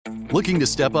Looking to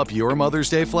step up your Mother's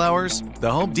Day flowers?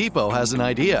 The Home Depot has an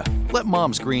idea. Let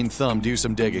Mom's green thumb do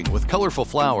some digging with colorful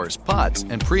flowers, pots,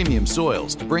 and premium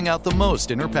soils to bring out the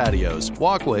most in her patios,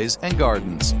 walkways, and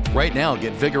gardens. Right now,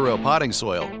 get Vigoro potting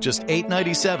soil, just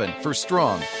 $8.97 for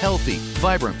strong, healthy,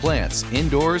 vibrant plants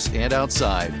indoors and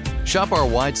outside. Shop our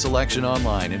wide selection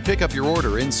online and pick up your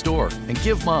order in-store and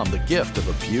give Mom the gift of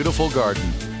a beautiful garden.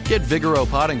 Get Vigoro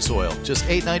potting soil, just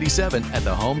 $8.97 at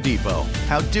the Home Depot.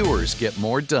 How doers get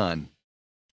more done.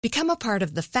 Become a part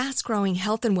of the fast-growing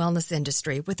health and wellness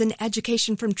industry with an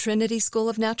education from Trinity School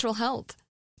of Natural Health.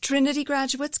 Trinity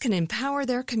graduates can empower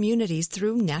their communities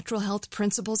through natural health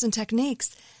principles and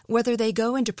techniques, whether they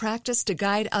go into practice to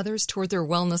guide others toward their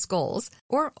wellness goals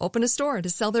or open a store to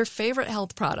sell their favorite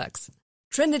health products.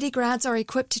 Trinity grads are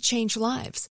equipped to change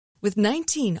lives. With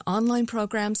 19 online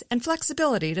programs and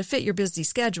flexibility to fit your busy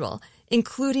schedule,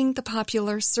 including the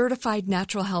popular Certified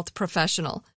Natural Health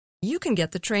Professional, you can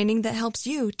get the training that helps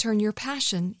you turn your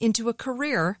passion into a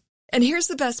career. And here's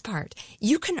the best part.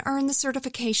 You can earn the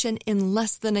certification in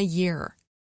less than a year.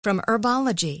 From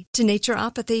herbology to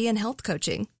naturopathy and health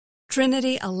coaching,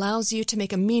 Trinity allows you to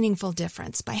make a meaningful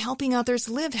difference by helping others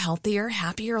live healthier,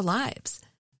 happier lives.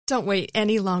 Don't wait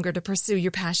any longer to pursue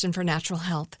your passion for natural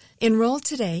health. Enroll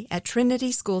today at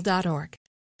trinityschool.org.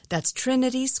 That's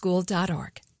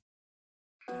trinityschool.org.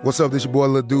 What's up, this your boy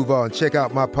Lil Duval, and check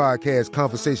out my podcast,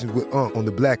 Conversations with Unc, on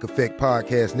the Black Effect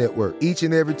Podcast Network. Each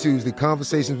and every Tuesday,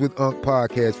 Conversations with Unc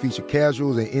podcast feature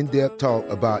casual and in-depth talk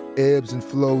about ebbs and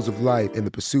flows of life and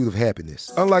the pursuit of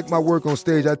happiness. Unlike my work on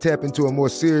stage, I tap into a more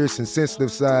serious and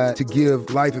sensitive side to give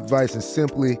life advice and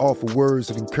simply offer words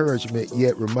of encouragement,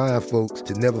 yet remind folks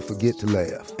to never forget to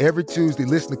laugh. Every Tuesday,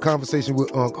 listen to Conversation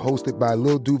with Unc, hosted by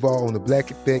Lil Duval on the Black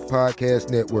Effect Podcast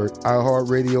Network,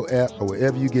 iHeartRadio app, or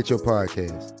wherever you get your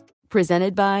podcasts.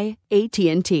 Presented by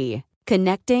AT&T.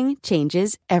 Connecting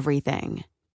changes everything.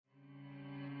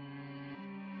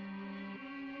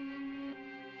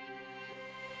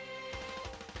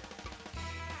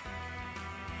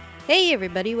 Hey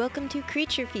everybody, welcome to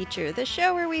Creature Feature, the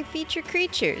show where we feature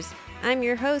creatures. I'm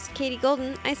your host, Katie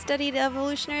Golden. I studied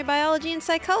evolutionary biology and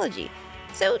psychology.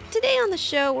 So today on the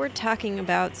show, we're talking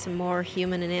about some more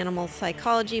human and animal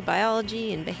psychology,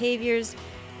 biology, and behaviors.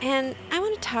 And I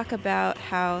want to talk about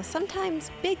how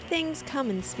sometimes big things come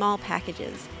in small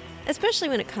packages, especially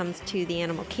when it comes to the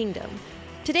animal kingdom.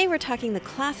 Today we're talking the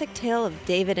classic tale of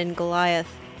David and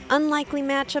Goliath, unlikely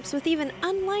matchups with even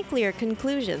unlikelier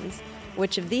conclusions.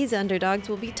 Which of these underdogs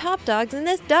will be top dogs in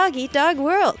this dog-eat-dog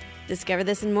world? Discover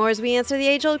this and more as we answer the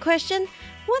age-old question,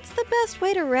 what's the best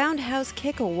way to roundhouse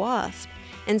kick a wasp?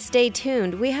 And stay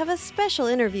tuned, we have a special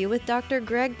interview with Dr.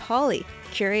 Greg Pauly,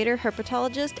 curator,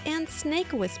 herpetologist, and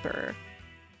snake whisperer.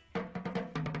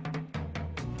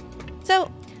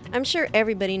 So, I'm sure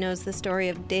everybody knows the story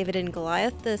of David and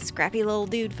Goliath, the scrappy little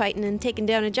dude fighting and taking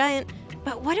down a giant,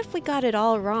 but what if we got it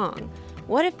all wrong?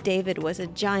 What if David was a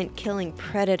giant-killing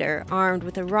predator armed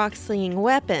with a rock-slinging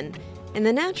weapon? In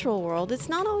the natural world, it's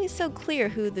not always so clear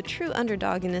who the true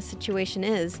underdog in this situation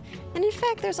is, and in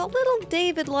fact there's a little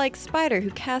David-like spider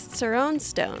who casts her own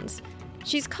stones.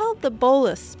 She's called the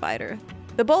bolus spider.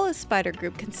 The bolus spider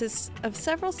group consists of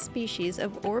several species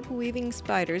of orb-weaving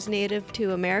spiders native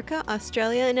to America,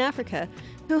 Australia, and Africa,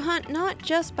 who hunt not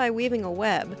just by weaving a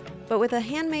web, but with a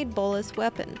handmade bolus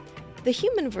weapon. The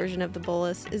human version of the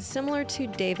bolus is similar to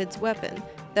David's weapon,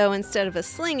 though instead of a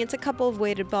sling, it's a couple of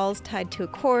weighted balls tied to a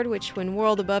cord which, when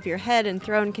whirled above your head and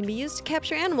thrown, can be used to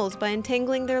capture animals by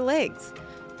entangling their legs.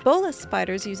 Bolus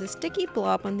spiders use a sticky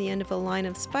blob on the end of a line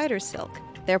of spider silk.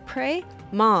 Their prey?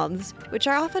 Moths, which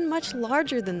are often much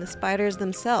larger than the spiders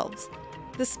themselves.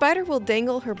 The spider will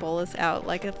dangle her bolus out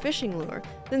like a fishing lure,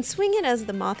 then swing it as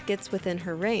the moth gets within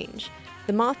her range.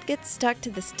 The moth gets stuck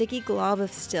to the sticky glob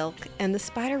of silk, and the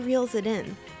spider reels it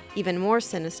in. Even more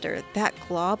sinister, that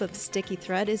glob of sticky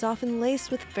thread is often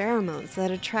laced with pheromones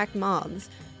that attract moths.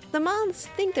 The moths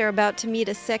think they're about to meet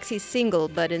a sexy single,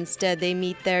 but instead they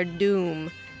meet their doom.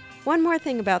 One more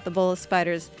thing about the bolus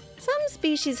spiders. Some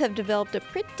species have developed a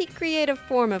pretty creative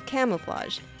form of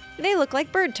camouflage. They look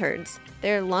like bird turds.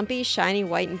 Their lumpy, shiny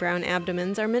white and brown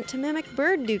abdomens are meant to mimic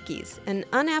bird dookies, an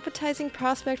unappetizing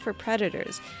prospect for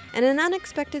predators, and an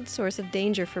unexpected source of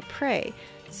danger for prey.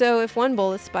 So if one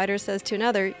bolus spider says to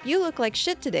another, "You look like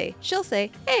shit today," she'll say,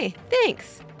 "Hey,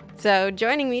 thanks." So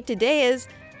joining me today is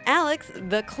Alex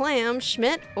the Clam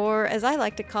Schmidt, or as I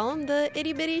like to call him, the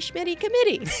Itty Bitty Schmitty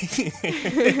Committee.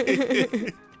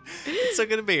 It's so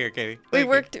good to be here, Katie. We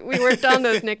worked on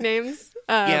those nicknames.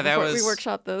 We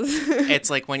workshopped those. It's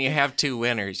like when you have two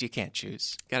winners, you can't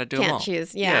choose. Got to do them all. Can't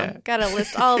choose, yeah. Got to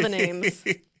list all the names.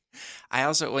 I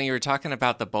also, when you were talking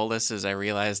about the boluses, I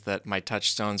realized that my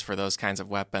touchstones for those kinds of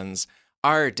weapons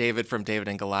are David from David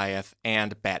and Goliath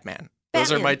and Batman.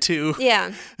 Those are my two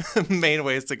Yeah. main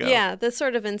ways to go. Yeah, the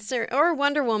sort of or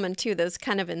Wonder Woman too. Those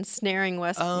kind of ensnaring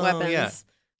weapons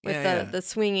with the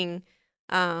swinging.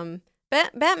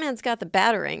 Batman's got the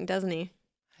batarang, doesn't he?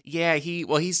 Yeah,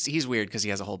 he's weird because he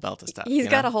has a whole belt of stuff. He's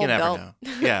got a whole you never belt.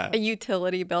 know. Yeah, A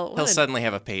utility belt. he'll suddenly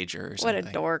have a pager or something.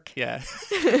 What a dork. Yeah.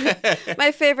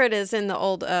 My favorite is in the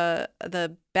old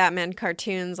the Batman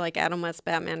cartoons, like Adam West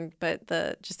Batman, but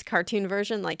the just cartoon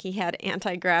version. Like he had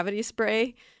anti-gravity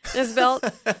spray in his belt,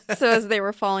 so as they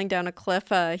were falling down a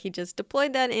cliff, he just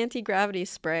deployed that anti-gravity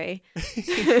spray.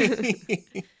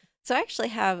 So I actually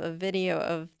have a video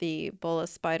of the bola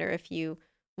spider if you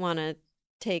want to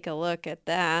take a look at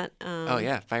that. Oh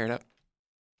yeah, fire it up.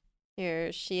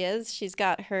 Here she is. She's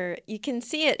got her, you can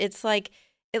see it. It's like,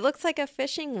 it looks like a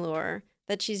fishing lure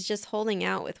that she's just holding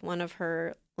out with one of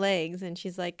her legs. And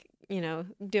she's like,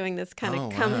 doing this kind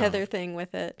of come hither thing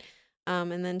with it.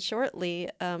 And then shortly,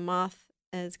 a moth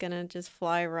is going to just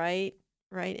fly right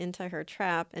into her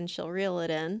trap and she'll reel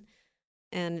it in.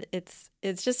 And it's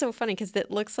just so funny because it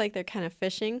looks like they're kind of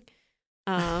fishing.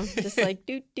 Just like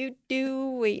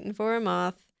do, waiting for a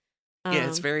moth. Yeah,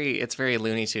 it's very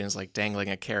Looney Tunes, like dangling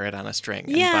a carrot on a string,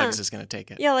 and Yeah. Bugs is going to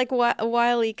take it. Yeah, like a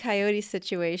Wile E. Coyote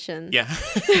situation. Yeah.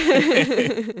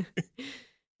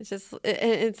 It's just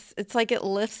it's like it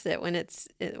lifts it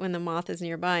when the moth is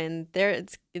nearby, and there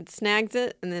it snags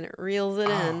it and then it reels it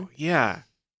in. Oh, yeah.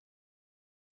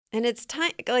 And it's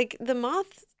tiny. Like the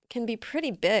moth can be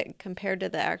pretty big compared to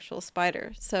the actual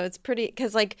spider. So it's pretty,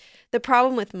 because like the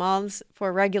problem with moths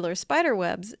for regular spider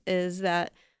webs is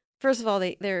that, first of all,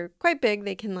 they're quite big.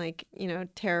 They can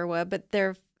tear a web, but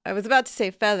I was about to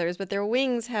say feathers, but their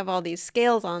wings have all these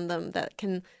scales on them that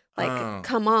can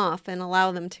come off and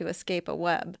allow them to escape a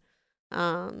web.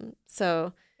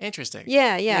 So Interesting.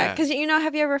 yeah. Because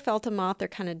have you ever felt a moth? They're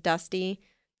kind of dusty.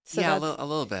 So yeah, a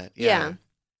little bit. Yeah.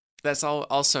 That's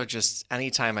also just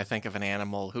anytime I think of an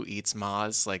animal who eats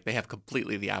moths, like they have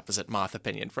completely the opposite moth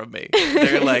opinion from me.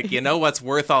 They're like, what's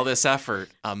worth all this effort?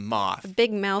 A moth. A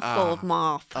big mouthful of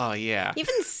moth. Oh, yeah.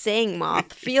 Even saying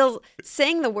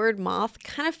saying the word moth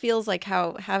kind of feels like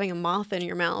how having a moth in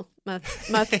your mouth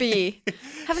must be.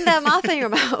 Having that moth in your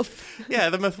mouth. Yeah,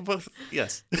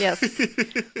 yes. Yes.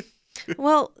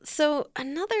 Well, so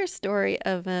another story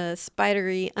of a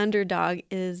spidery underdog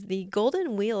is the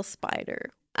golden wheel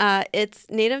spider. It's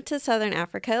native to southern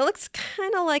Africa. It looks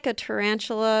kind of like a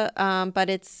tarantula, but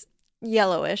it's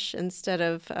yellowish instead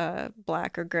of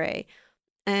black or gray.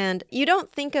 And you don't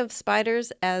think of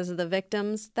spiders as the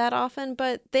victims that often,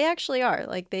 but they actually are.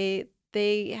 Like they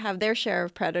have their share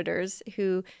of predators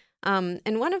who, and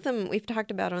one of them we've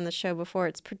talked about on the show before.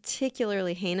 It's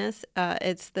particularly heinous.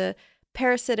 It's the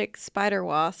parasitic spider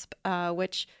wasp,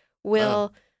 which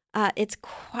will, it's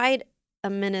quite a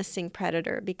menacing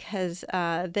predator because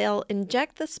they'll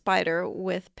inject the spider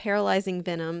with paralyzing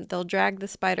venom. They'll drag the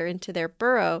spider into their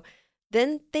burrow.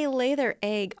 Then they lay their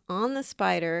egg on the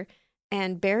spider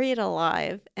and bury it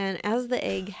alive. And as the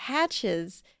egg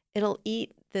hatches, it'll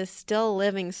eat this still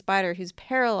living spider who's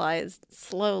paralyzed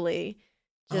slowly.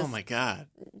 Oh my God.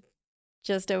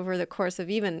 Just over the course of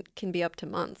can be up to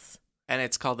months. And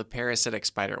it's called the parasitic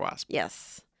spider wasp.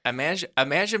 Yes.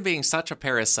 Imagine being such a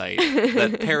parasite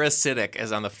that parasitic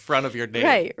is on the front of your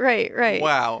name. Right.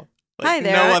 Wow. Hi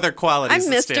there. No other qualities.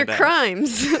 I'm Mr.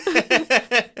 Crimes.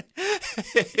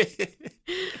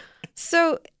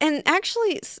 So, and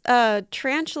actually,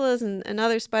 tarantulas and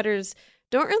other spiders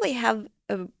don't really have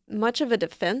much of a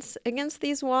defense against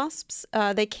these wasps.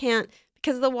 They can't,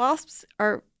 because the wasps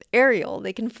are aerial,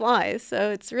 they can fly.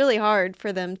 So it's really hard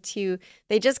for them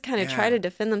they just kind of try to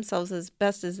defend themselves as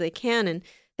best as they can. And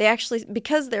they actually,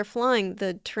 because they're flying,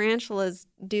 the tarantulas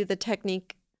do the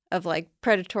technique of like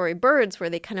predatory birds where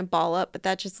they kind of ball up, but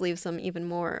that just leaves them even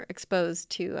more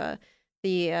exposed to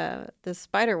the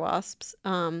spider wasps.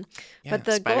 But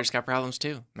the spiders got problems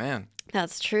too, man.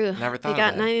 That's true. Never thought they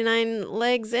got about it. 99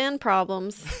 legs and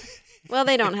problems. Well,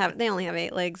 they only have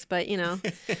 8 legs, but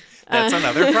That's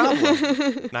another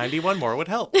problem. 91 more would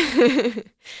help.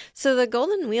 So the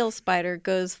golden wheel spider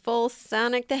goes full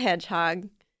Sonic the Hedgehog.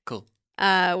 Cool.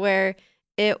 Where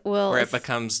it will... Where it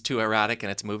becomes too erotic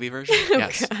in its movie version?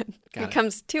 Yes. God. It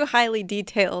becomes too highly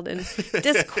detailed and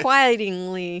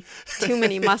disquietingly too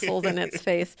many muscles in its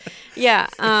face. Yeah.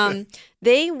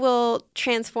 They will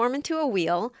transform into a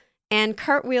wheel and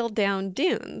cartwheel down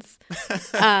dunes.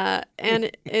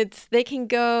 And they can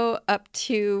go up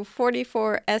to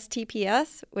 44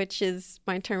 STPS, which is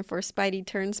my term for Spidey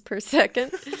turns per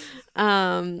second.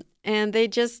 And they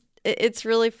just, it's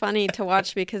really funny to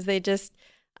watch because they just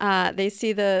they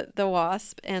see the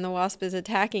wasp, and the wasp is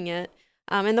attacking it,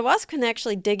 and the wasp can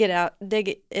actually dig it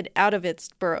out of its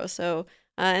burrow. So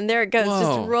and there it goes, Whoa.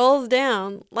 just rolls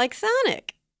down like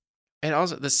Sonic. And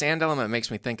also, the sand element makes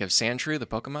me think of Sandshrew, the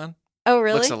Pokemon. Oh,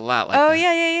 really? Looks a lot like oh, that.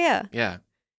 yeah. Yeah.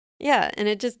 Yeah, and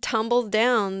it just tumbles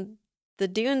down the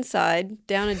dune side,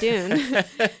 down a dune,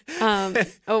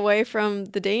 away from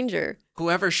the danger.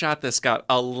 Whoever shot this got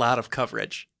a lot of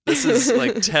coverage. This is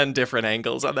like 10 different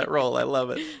angles on that roll. I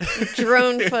love it.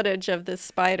 Drone footage of this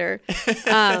spider.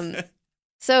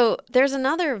 So there's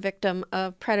another victim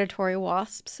of predatory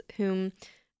wasps whom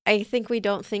I think we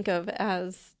don't think of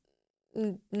as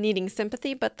needing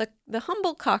sympathy, but the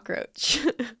humble cockroach.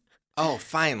 Oh,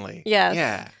 finally. Yes.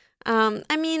 Yeah.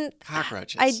 I mean,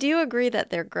 Cockroaches. I do agree that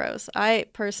they're gross. I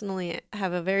personally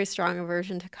have a very strong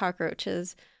aversion to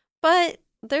cockroaches, but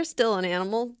they're still an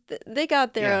animal. They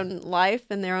got their own life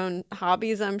and their own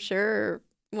hobbies, I'm sure, or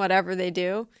whatever they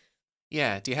do.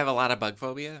 Yeah. Do you have a lot of bug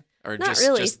phobia? Or Not just,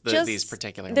 really. just Just- these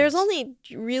particular There's ones? only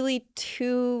really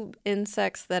 2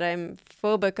 insects that I'm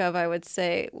phobic of, I would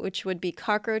say, which would be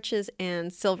cockroaches and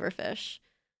silverfish.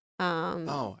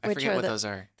 Oh, I which forget are what the- those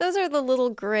are. Those are the little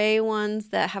gray ones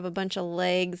that have a bunch of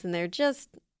legs, and they're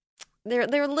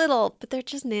little, but they're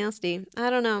just nasty. I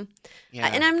don't know. Yeah.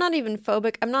 And I'm not even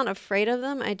phobic. I'm not afraid of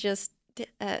them. I just,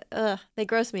 they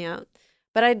gross me out.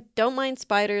 But I don't mind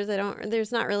spiders.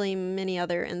 There's not really many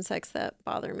other insects that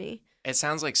bother me. It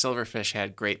sounds like silverfish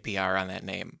had great PR on that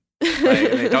name.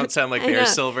 They don't sound like I they're know.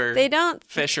 silver. They don't,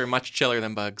 Fish are much chiller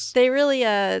than bugs. they really,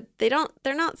 they're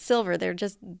not silver. They're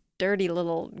just dirty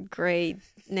little gray,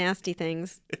 nasty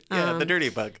things. Yeah, the dirty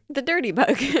bug. The dirty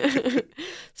bug.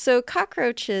 So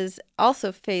cockroaches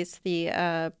also face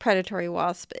the predatory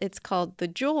wasp. It's called the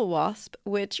jewel wasp,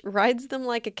 which rides them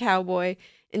like a cowboy,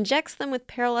 injects them with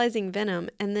paralyzing venom,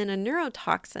 and then a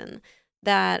neurotoxin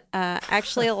that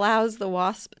actually allows the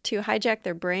wasp to hijack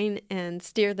their brain and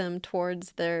steer them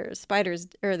towards their spiders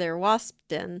or their wasp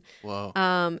den. Whoa.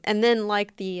 And then,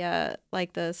 like the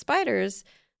spiders,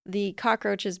 the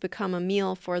cockroaches become a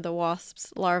meal for the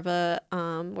wasp's larva,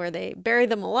 where they bury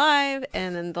them alive,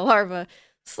 and then the larva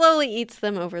slowly eats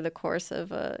them over the course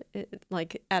of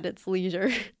like at its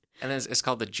leisure. And it's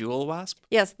called the jewel wasp?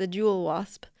 Yes, the jewel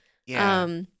wasp. Yeah.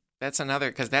 That's another,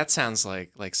 because that sounds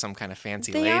like some kind of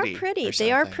fancy They are lady. pretty. or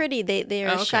They are something. pretty. They are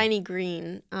Oh, okay. shiny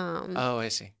green. Oh, I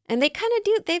see. And they kind of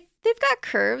do. They've got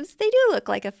curves. They do look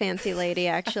like a fancy lady,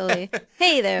 actually.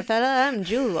 Hey there, fella. I'm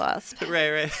Jewel Wasp.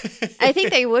 Right. I think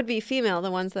they would be female,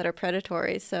 the ones that are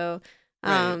predatory. So,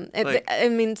 Right, like- I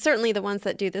mean, certainly the ones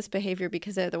that do this behavior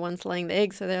because they're the ones laying the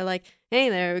eggs. So they're like, hey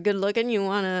there, good looking. You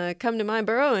want to come to my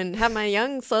burrow and have my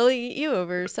young slowly eat you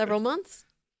over several months?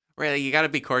 Right, you got to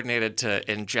be coordinated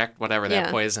to inject whatever that Yeah.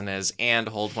 poison is and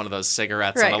hold one of those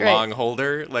cigarettes Right, on a right. long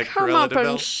holder, like Come Cruella up de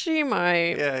Vil. and see my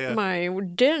Yeah. my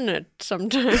den at some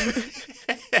time.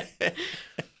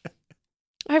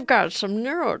 I've got some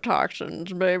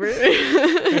neurotoxins,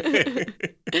 baby.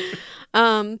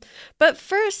 But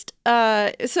first,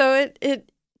 so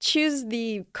it chews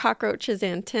the cockroach's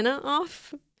antenna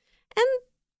off, and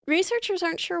researchers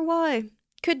aren't sure why.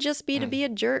 Could just be to be a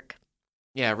jerk.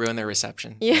 Yeah, ruin their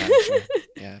reception. Yeah. Sure.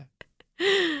 Yeah.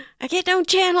 I get no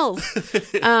channels.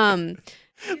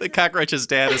 The cockroach's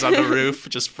dad is on the roof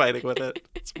just fighting with it.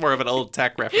 It's more of an old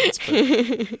tech reference.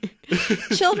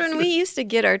 But... Children, we used to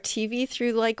get our TV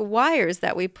through like wires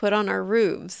that we put on our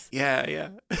roofs. Yeah.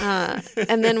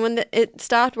 And then when it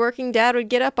stopped working, Dad would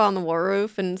get up on the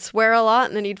roof and swear a lot,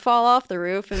 and then he'd fall off the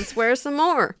roof and swear some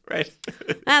more. Right.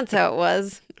 That's how it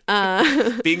was.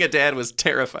 Being a dad was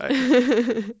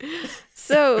terrifying.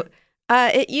 So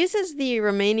it uses the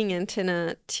remaining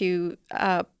antenna to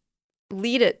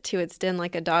lead it to its den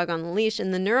like a dog on the leash,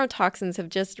 and the neurotoxins have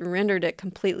just rendered it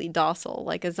completely docile,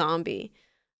 like a zombie.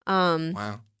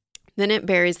 Wow. Then it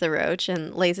buries the roach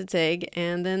and lays its egg,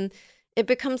 and then it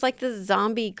becomes like this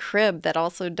zombie crib that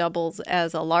also doubles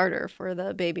as a larder for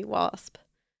the baby wasp.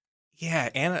 Yeah,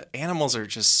 animals are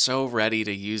just so ready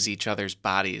to use each other's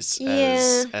bodies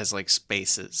Yeah. as like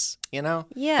spaces, you know?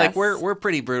 Yes. Like we're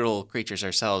pretty brutal creatures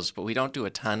ourselves, but we don't do a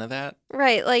ton of that.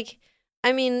 Right, like,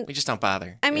 I mean, We just don't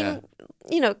bother.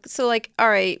 you know, so like, all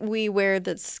right, we wear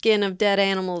the skin of dead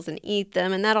animals and eat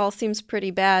them, and that all seems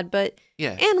pretty bad, but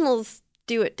Yeah. animals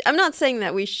do it. I'm not saying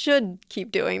that we should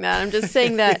keep doing that. I'm just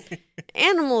saying that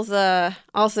animals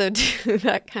also do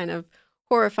that kind of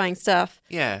horrifying stuff.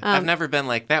 Yeah. I've never been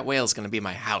like, that whale's going to be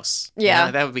my house. Yeah. You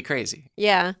know, that would be crazy.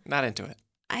 Yeah. Not into it.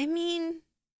 I mean,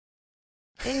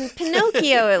 in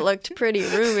Pinocchio, it looked pretty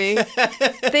roomy.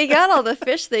 They got all the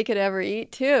fish they could ever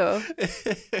eat, too.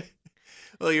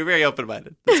 Well, you're very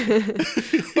open-minded.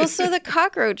 Well, so the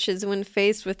cockroaches, when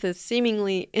faced with this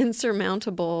seemingly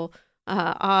insurmountable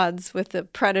odds with a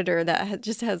predator that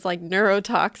just has like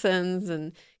neurotoxins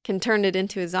and can turn it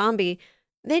into a zombie,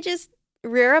 they just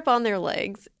rear up on their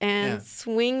legs and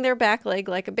swing their back leg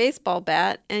like a baseball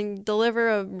bat and deliver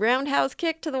a roundhouse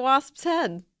kick to the wasp's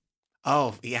head.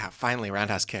 Oh, yeah, finally,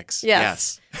 roundhouse kicks.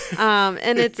 Yes.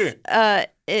 And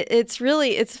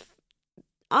it's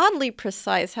oddly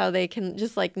precise how they can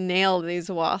just like nail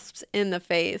these wasps in the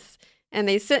face. And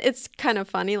it's kind of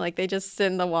funny, like they just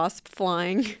send the wasp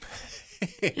flying.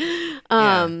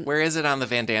 Where is it on the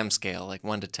Van Damme scale, like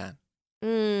 1 to 10?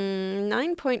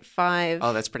 9.5.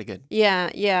 Oh, that's pretty good.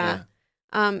 Yeah.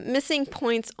 Missing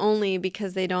points only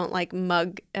because they don't like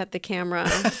mug at the camera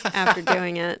after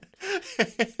doing it.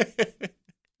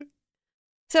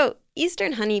 So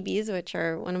Eastern honeybees, which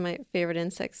are one of my favorite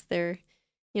insects, they're,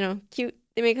 cute.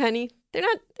 They make honey. They're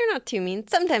not too mean.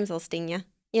 Sometimes they'll sting you,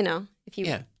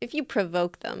 if you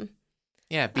provoke them.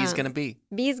 Yeah, bee's gonna be.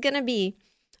 Bee's gonna be.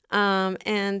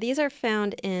 And these are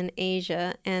found in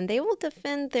Asia, and they will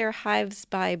defend their hives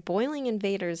by boiling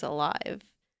invaders alive.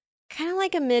 Kind of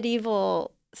like a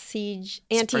medieval siege,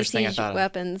 anti-siege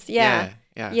weapons. Yeah.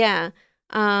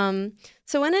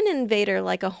 So when an invader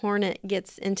like a hornet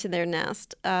gets into their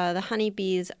nest, the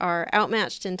honeybees are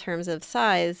outmatched in terms of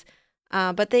size,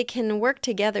 but they can work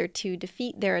together to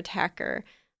defeat their attacker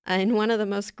in one of the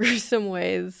most gruesome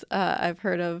ways I've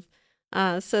heard of.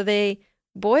 So they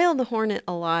boil the hornet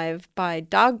alive by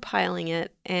dogpiling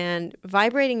it and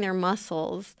vibrating their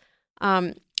muscles,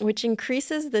 which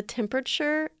increases the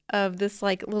temperature of this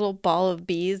like little ball of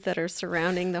bees that are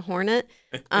surrounding the hornet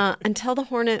until the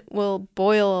hornet will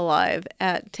boil alive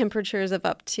at temperatures of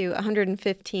up to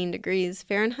 115 degrees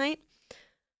Fahrenheit.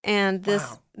 And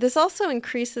this also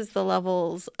increases the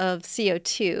levels of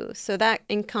CO2. So that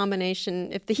in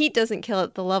combination, if the heat doesn't kill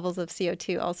it, the levels of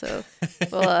CO2 also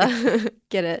will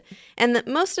get it. And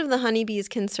most of the honeybees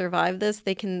can survive this.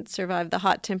 They can survive the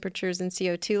hot temperatures and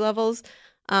CO2 levels,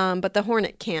 but the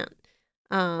hornet can't.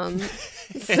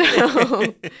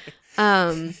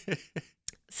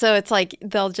 So it's like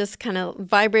they'll just kind of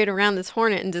vibrate around this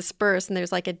hornet and disperse, and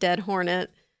there's like a dead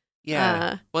hornet.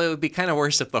 Yeah. Well, it would be kind of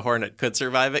worse if the hornet could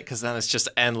survive it, because then it's just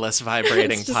endless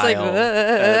vibrating just pile like,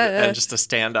 and just a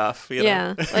standoff.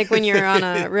 Yeah, like when you're on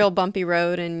a real bumpy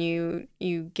road and you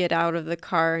get out of the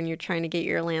car and you're trying to get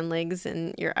your land legs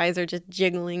and your eyes are just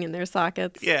jiggling in their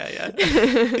sockets. Yeah.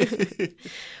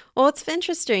 Well, what's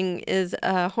interesting is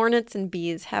hornets and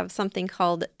bees have something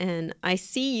called an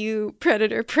ICU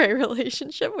predator-prey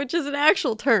relationship, which is an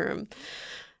actual term.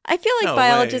 I feel like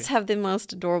biologists have the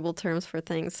most adorable terms for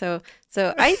things. So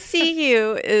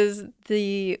ICU is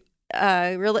the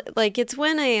it's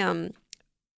when a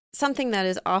something that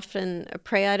is often a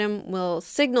prey item will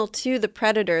signal to the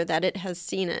predator that it has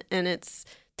seen it, and it's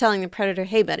telling the predator,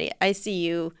 "Hey, buddy, I see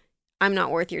you. I'm not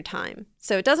worth your time."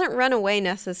 So it doesn't run away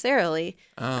necessarily,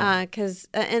 because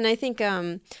and I think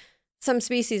some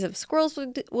species of squirrels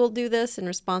will do this in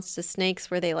response to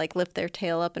snakes, where they like lift their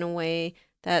tail up in a way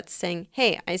that's saying,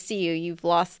 "Hey, I see you. You've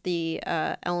lost the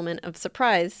element of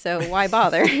surprise, so why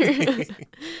bother?"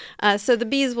 So the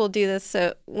bees will do this.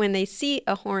 So when they see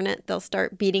a hornet, they'll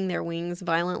start beating their wings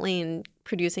violently and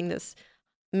producing this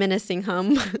menacing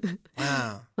hum.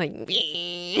 Wow. Like,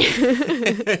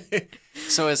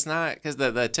 so it's not, because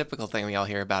the typical thing we all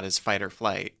hear about is fight or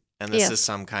flight, and this is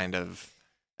some kind of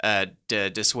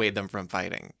to dissuade them from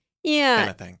fighting. Yeah, kind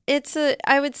of thing.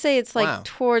 I would say it's like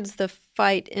towards the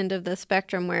fight end of the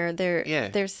spectrum, where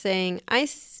they're saying,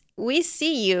 we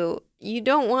see you. You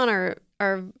don't want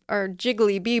our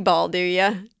jiggly bee ball, do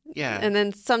you? Yeah. And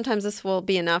then sometimes this will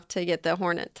be enough to get the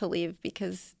hornet to leave,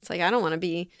 because it's like, I don't want to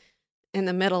be in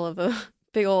the middle of a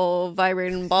big old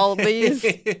vibrating ball of bees.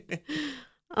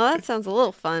 Oh, that sounds a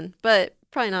little fun, but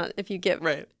probably not if you get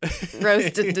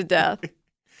roasted to death.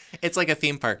 It's like a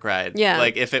theme park ride. Yeah.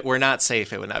 Like, if it were not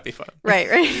safe, it would not be fun. Right.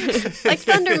 Like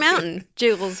Thunder Mountain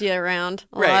jiggles you around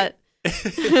a lot.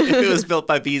 If it was built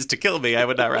by bees to kill me, I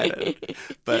would not ride it.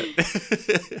 But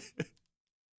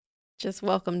just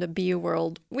welcome to Bee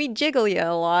World. We jiggle you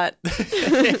a lot.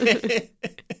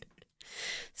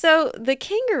 So the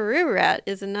kangaroo rat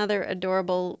is another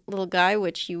adorable little guy,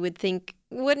 which you would think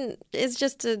is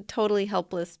just a totally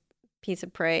helpless piece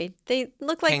of prey. They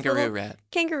look like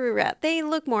kangaroo rat. They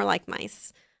look more like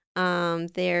mice.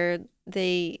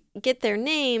 They get their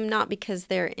name not because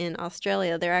they're in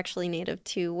Australia. They're actually native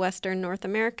to Western North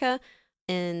America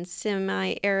in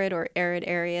semi-arid or arid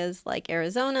areas like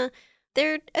Arizona.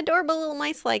 they're adorable little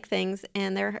mice-like things,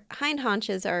 and their hind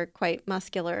haunches are quite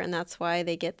muscular, and that's why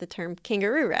they get the term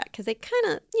kangaroo rat, because they kind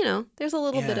of, there's a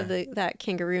little bit of that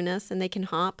kangaroo-ness, and they can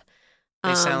hop.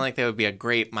 They sound like they would be a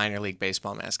great minor league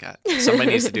baseball mascot.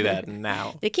 Somebody needs to do that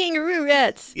now. The kangaroo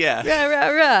rats. Yeah. Rah, rah,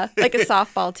 rah. Like a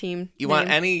softball team. You want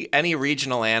any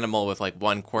regional animal with like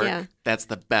one quirk? Yeah. That's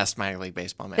the best minor league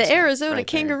baseball mascot. The Arizona right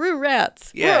kangaroo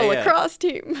rats. Yeah, We're a lacrosse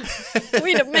team.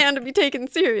 We demand to be taken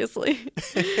seriously.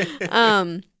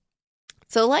 So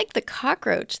like the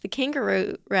cockroach, the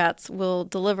kangaroo rats will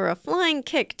deliver a flying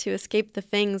kick to escape the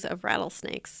fangs of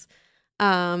rattlesnakes.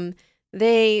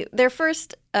 Their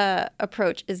first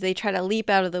approach is they try to leap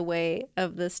out of the way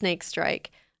of the snake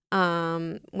strike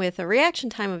with a reaction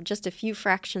time of just a few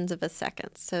fractions of a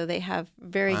second. So they have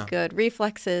very good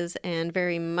reflexes and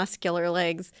very muscular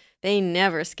legs. They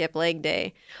never skip leg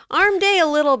day. Arm day a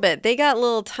little bit. They got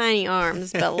little tiny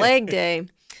arms, but leg day.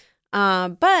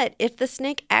 But if the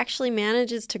snake actually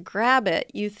manages to grab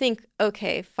it, you think,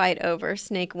 okay, fight over,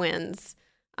 snake wins.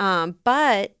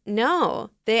 But no,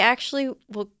 they actually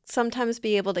will sometimes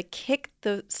be able to kick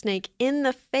the snake in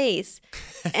the face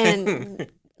and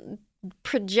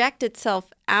project itself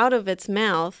out of its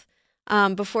mouth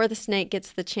before the snake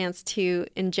gets the chance to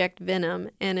inject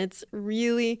venom. And it's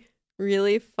really,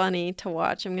 really funny to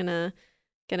watch. I'm gonna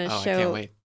show. I can't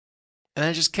wait. And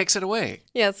then it just kicks it away.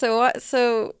 Yeah.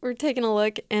 So we're taking a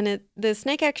look, and the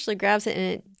snake actually grabs it and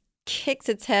it kicks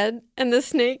its head, and the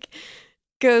snake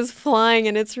goes flying,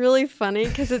 and it's really funny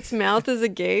because its mouth is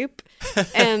agape,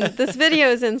 and this video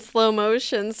is in slow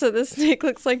motion, so the snake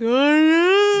looks like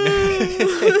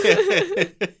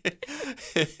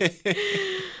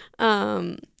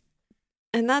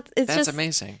and that's just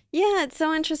amazing. Yeah, it's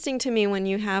so interesting to me when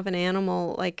you have an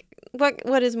animal like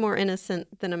what is more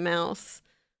innocent than a mouse,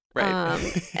 right?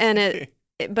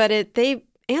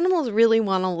 Animals really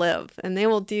want to live, and they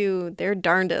will do their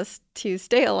darndest to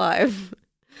stay alive.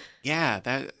 Yeah,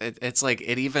 it's like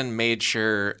it even made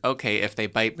sure, okay, if they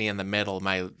bite me in the middle,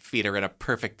 my feet are in a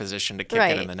perfect position to kick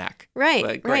it in the neck. Right,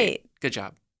 but great. Right. Good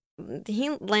job. He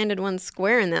landed one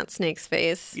square in that snake's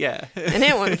face. Yeah. And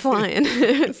it went flying.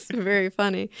 It's very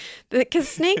funny. Because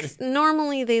snakes,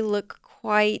 normally they look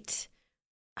quite...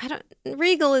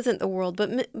 regal isn't the word,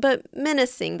 but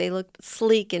menacing. They look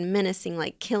sleek and menacing,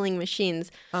 like killing machines.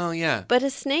 Oh, yeah. But a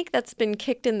snake that's been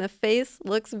kicked in the face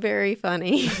looks very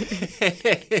funny.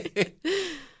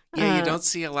 Yeah, you don't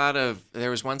see a lot of... There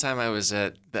was one time I was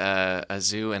at a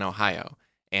zoo in Ohio,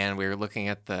 and we were looking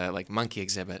at the monkey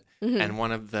exhibit, and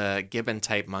one of the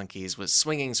gibbon-type monkeys was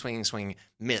swinging,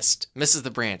 misses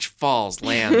the branch, falls,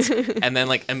 lands, and then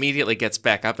immediately gets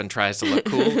back up and tries to look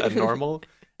cool and normal.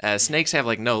 Snakes have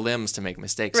no limbs to make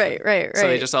mistakes. Right. So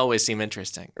they just always seem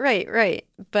interesting. Right.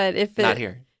 But if not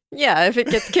here. Yeah, if it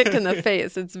gets kicked in the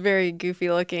face, it's very goofy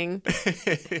looking.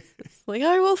 It's like,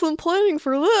 I wasn't planning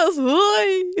for this.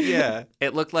 Yeah,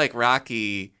 it looked like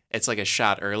Rocky. It's like a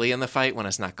shot early in the fight when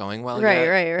it's not going well. Right.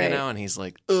 And he's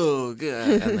like, oh,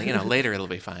 good. And later it'll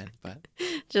be fine. But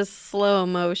just slow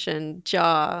motion,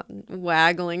 jaw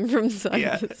waggling from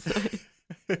side to side.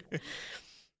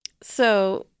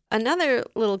 So another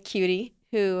little cutie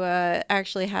who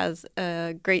actually has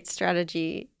a great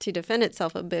strategy to defend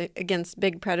itself against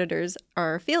big predators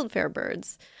are fieldfare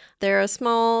birds. They're a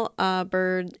small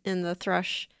bird in the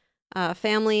thrush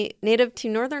family, native to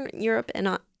northern Europe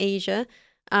and Asia.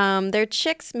 Their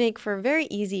chicks make for very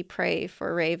easy prey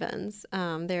for ravens.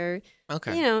 They're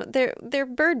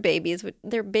bird babies.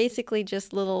 They're basically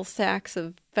just little sacks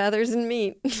of feathers and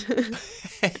meat.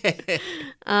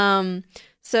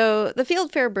 So the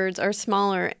fieldfare birds are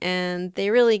smaller, and they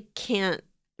really can't.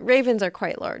 Ravens are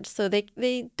quite large, so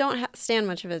they don't stand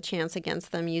much of a chance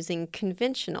against them using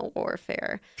conventional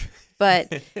warfare.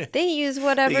 But they use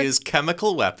whatever. They use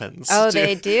chemical weapons. Oh,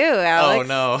 they do, Alex. Oh,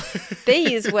 no. They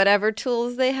use whatever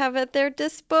tools they have at their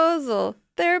disposal.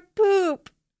 Their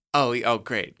poop. Oh,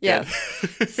 great. Yes.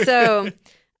 So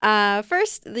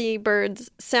first, the birds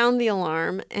sound the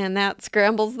alarm, and that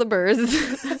scrambles the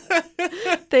birds.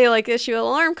 They issue an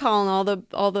alarm call, and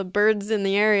all the birds in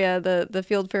the area, the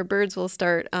fieldfare birds, will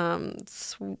start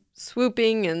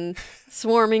swooping and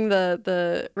swarming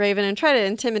the raven and try to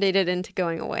intimidate it into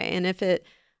going away. And if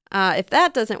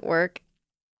that doesn't work,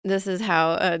 this is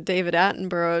how David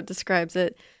Attenborough describes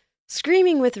it: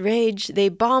 screaming with rage, they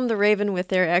bomb the raven with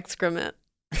their excrement.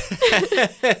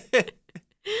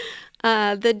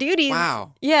 The duties.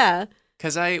 Wow. Yeah.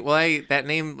 Because that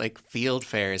name, like Field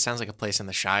Fair, it sounds like a place in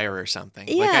the Shire or something.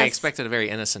 Like I Yes. expected a very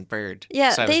innocent bird. Yeah,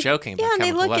 so I was joking about Yeah, and they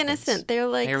chemical look weapons. innocent. They're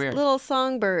like Here we are. little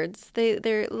songbirds. They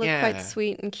look Yeah. quite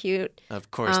sweet and cute. Of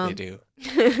course they do.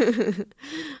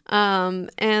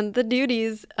 And the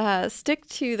duties stick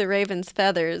to the raven's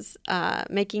feathers,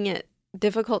 making it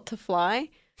difficult to fly.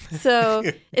 So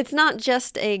it's not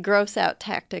just a gross out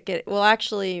tactic. It will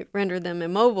actually render them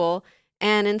immobile.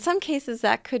 And in some cases,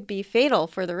 that could be fatal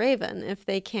for the raven if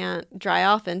they can't dry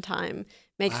off in time.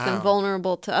 Makes them Wow.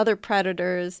 vulnerable to other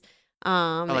predators.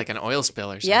 Like an oil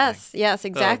spill or something. Yes,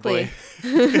 exactly.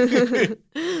 boy.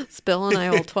 Spill on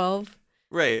aisle 12.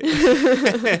 Right.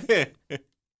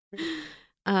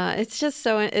 It's just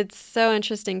so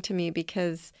interesting to me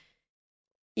because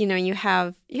you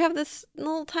have this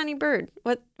little tiny bird.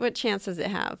 What chance does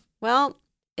it have? Well,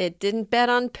 it didn't bet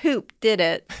on poop, did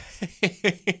it?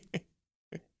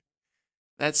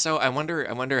 That's so. I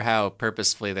wonder how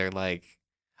purposefully they're like,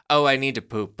 oh, I need to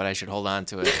poop, but I should hold on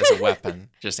to it as a weapon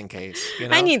just in case. You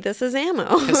know? I need this as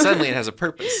ammo. Because suddenly it has a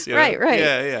purpose. You know? Right.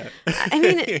 Yeah. I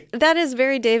mean, that is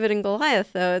very David and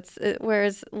Goliath, though.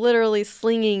 Whereas literally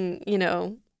slinging,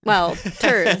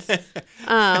 turds.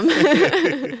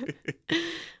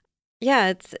 Yeah,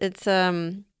 it's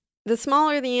the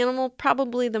smaller the animal,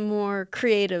 probably the more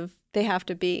creative they have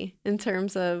to be in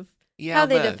terms of how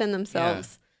they defend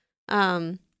themselves.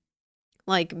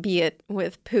 Like be it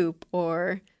with poop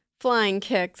or flying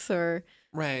kicks or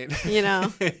Right.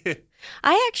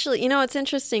 I actually, it's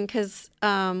interesting because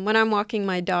when I'm walking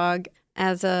my dog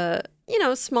as a,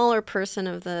 smaller person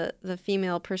of the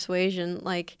female persuasion,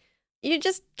 like, you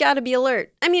just got to be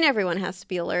alert. I mean, everyone has to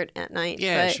be alert at night.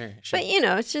 Yeah, but, sure. But,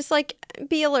 it's just like,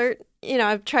 be alert.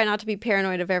 I try not to be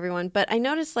paranoid of everyone. But I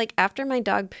notice, like, after my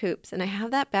dog poops and I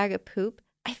have that bag of poop,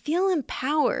 I feel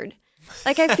empowered.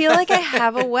 Like, I feel like I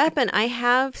have a weapon. I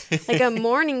have, like, a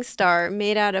morning star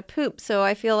made out of poop. So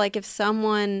I feel like if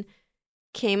someone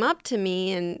came up to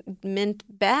me and meant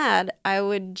bad, I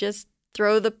would just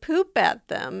throw the poop at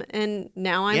them. And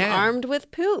now I'm armed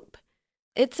with poop.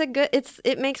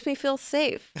 It makes me feel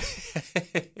safe.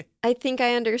 I think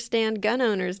I understand gun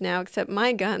owners now, except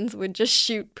my guns would just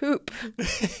shoot poop.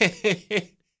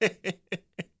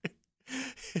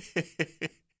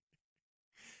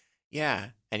 Yeah,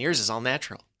 and yours is all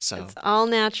natural. So It's all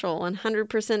natural,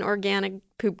 100% organic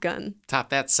poop gun. top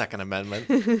that Second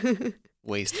Amendment.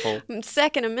 Wasteful.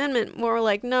 Second Amendment, more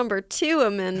like number 2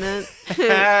 amendment.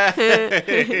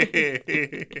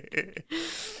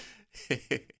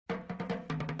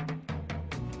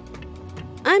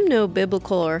 I'm no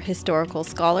biblical or historical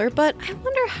scholar, but I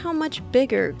wonder how much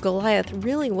bigger Goliath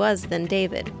really was than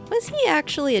David. Was he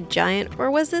actually a giant,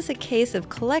 or was this a case of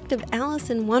collective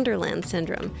Alice in Wonderland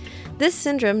syndrome? This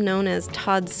syndrome, known as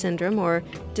Todd's syndrome or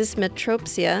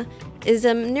dysmetropsia, is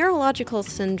a neurological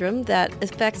syndrome that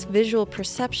affects visual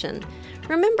perception.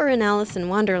 Remember in Alice in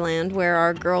Wonderland, where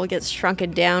our girl gets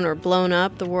shrunken down or blown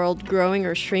up, the world growing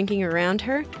or shrinking around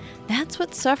her? That's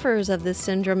what sufferers of this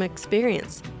syndrome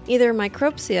experience. Either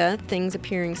micropsia, things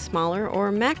appearing smaller,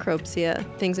 or macropsia,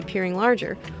 things appearing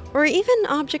larger, or even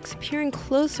objects appearing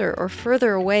closer or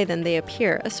further away than they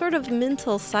appear, a sort of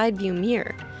mental side view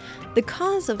mirror. The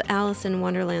cause of Alice in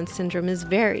Wonderland syndrome is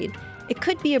varied. It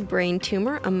could be a brain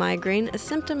tumor, a migraine, a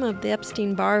symptom of the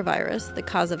Epstein-Barr virus, the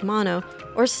cause of mono,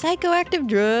 or psychoactive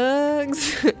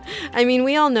drugs. I mean,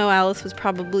 we all know Alice was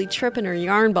probably tripping her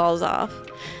yarn balls off.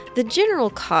 The general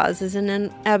cause is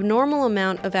an abnormal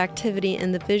amount of activity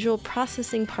in the visual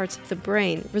processing parts of the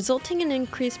brain, resulting in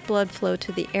increased blood flow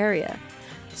to the area.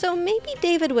 So maybe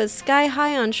David was sky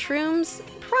high on shrooms?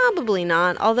 Probably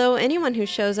not, although anyone who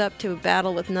shows up to a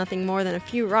battle with nothing more than a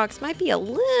few rocks might be a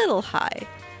little high.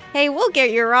 Hey, we'll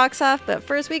get your rocks off, but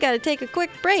first we gotta take a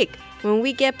quick break. When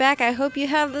we get back, I hope you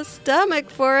have the stomach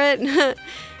for it.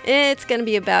 It's gonna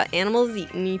be about animals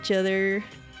eating each other.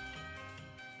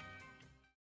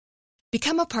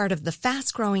 Become a part of the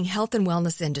fast-growing health and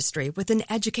wellness industry with an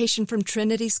education from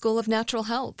Trinity School of Natural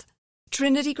Health.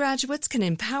 Trinity graduates can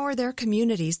empower their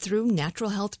communities through natural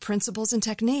health principles and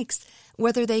techniques,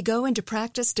 whether they go into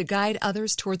practice to guide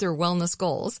others toward their wellness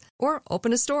goals or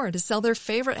open a store to sell their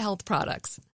favorite health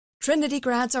products. Trinity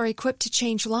grads are equipped to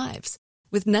change lives.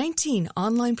 With 19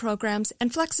 online programs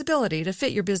and flexibility to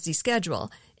fit your busy schedule,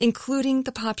 including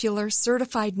the popular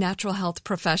Certified Natural Health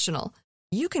Professional,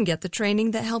 you can get the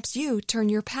training that helps you turn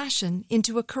your passion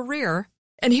into a career.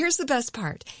 And here's the best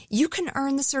part. You can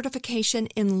earn the certification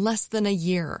in less than a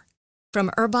year. From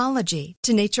herbology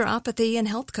to naturopathy and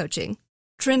health coaching,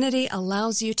 Trinity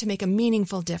allows you to make a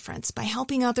meaningful difference by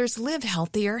helping others live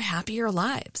healthier, happier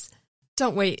lives.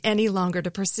 Don't wait any longer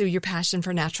to pursue your passion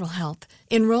for natural health.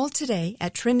 Enroll today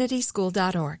at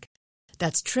trinityschool.org.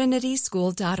 That's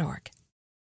trinityschool.org.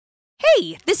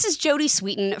 Hey, this is Jodie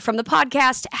Sweeten from the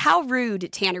podcast How Rude,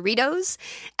 Tanneritos.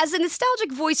 As a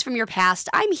nostalgic voice from your past,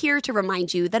 I'm here to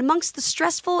remind you that amongst the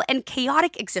stressful and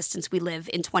chaotic existence we live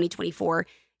in 2024,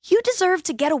 you deserve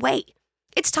to get away.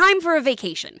 It's time for a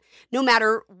vacation, no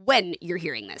matter when you're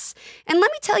hearing this. And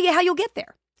let me tell you how you'll get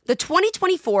there. The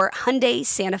 2024 Hyundai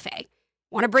Santa Fe.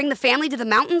 Want to bring the family to the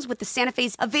mountains with the Santa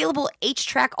Fe's available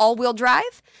H-Track all-wheel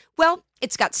drive? Well,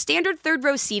 it's got standard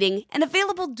third-row seating and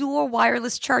available dual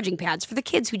wireless charging pads for the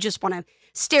kids who just want to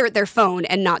stare at their phone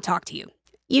and not talk to you.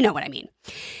 You know what I mean.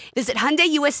 Visit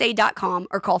HyundaiUSA.com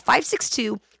or call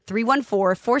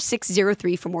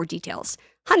 562-314-4603 for more details.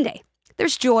 Hyundai,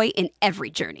 there's joy in every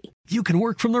journey. You can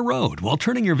work from the road while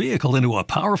turning your vehicle into a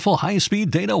powerful high-speed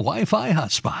data Wi-Fi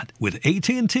hotspot with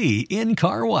AT&T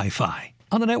in-car Wi-Fi.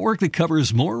 On a network that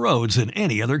covers more roads than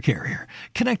any other carrier.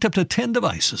 Connect up to 10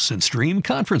 devices and stream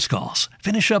conference calls.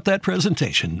 Finish up that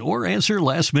presentation or answer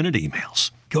last-minute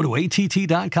emails. Go to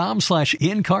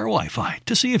att.com/in-car Wi-Fi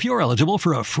to see if you're eligible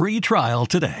for a free trial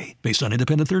today. Based on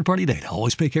independent third-party data,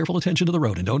 always pay careful attention to the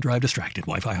road and don't drive distracted.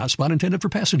 Wi-Fi hotspot intended for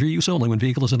passenger use only when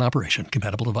vehicle is in operation.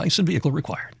 Compatible device and vehicle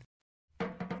required.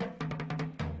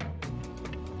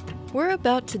 We're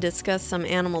about to discuss some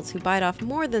animals who bite off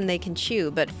more than they can chew,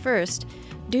 but first,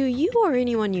 do you or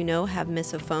anyone you know have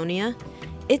misophonia?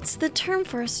 It's the term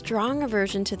for a strong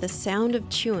aversion to the sound of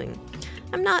chewing.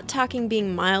 I'm not talking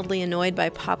being mildly annoyed by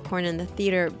popcorn in the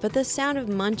theater, but the sound of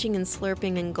munching and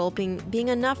slurping and gulping being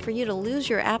enough for you to lose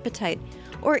your appetite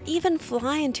or even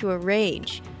fly into a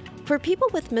rage. For people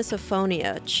with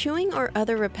misophonia, chewing or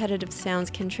other repetitive sounds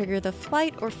can trigger the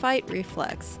flight or fight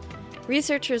reflex.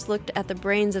 Researchers looked at the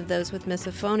brains of those with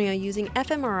misophonia using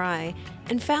fMRI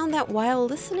and found that while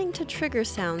listening to trigger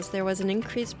sounds, there was an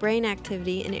increased brain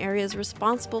activity in areas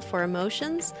responsible for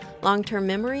emotions, long-term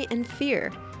memory, and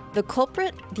fear. The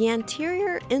culprit? The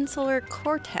anterior insular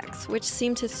cortex, which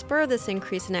seemed to spur this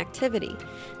increase in activity.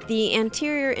 The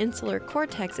anterior insular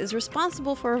cortex is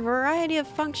responsible for a variety of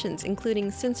functions, including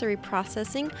sensory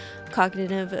processing,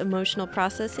 cognitive emotional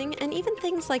processing, and even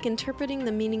things like interpreting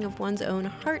the meaning of one's own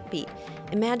heartbeat,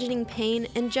 imagining pain,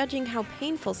 and judging how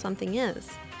painful something is.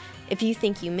 If you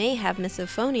think you may have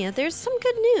misophonia, there's some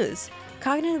good news.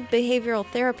 Cognitive behavioral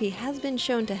therapy has been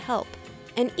shown to help.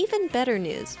 And even better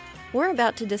news. We're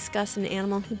about to discuss an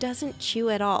animal who doesn't chew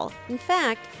at all. In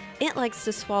fact, it likes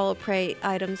to swallow prey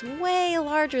items way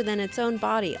larger than its own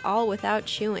body, all without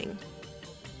chewing.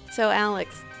 So,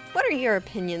 Alex, what are your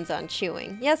opinions on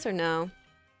chewing? Yes or no?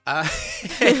 I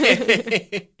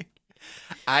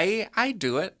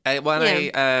do it. I've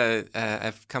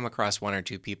come across one or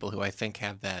two people who I think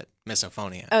have that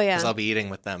misophonia. Oh, yeah. Because I'll be eating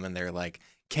with them and they're like,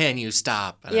 "Can you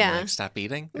stop?" And I'm like, "Stop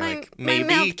eating?" Like, maybe.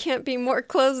 My mouth can't be more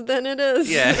closed than it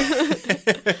is. Yeah.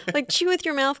 Like, chew with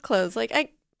your mouth closed.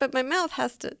 But my mouth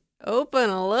has to open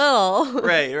a little.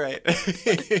 Right.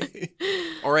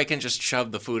 Or I can just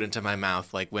shove the food into my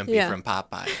mouth like Wimpy from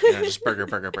Popeye. Just burger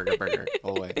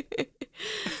all the way.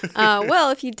 Well,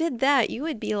 if you did that, you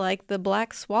would be like the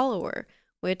black swallower,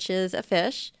 which is a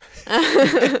fish.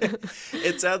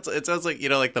 It sounds like,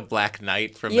 like the Black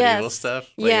Knight from medieval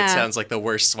stuff. Like, it sounds like the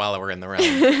worst swallower in the realm.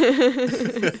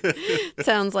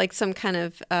 Sounds like some kind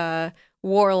of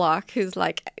warlock who's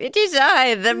like, "It is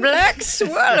I, the black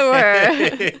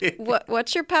swallower.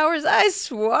 What's your powers? I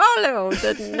swallow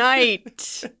the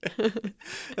night."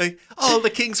 Like, "Oh, the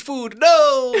king's food,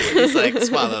 no!" And he's like,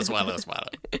 swallow.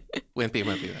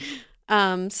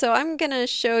 Wimpy. So I'm going to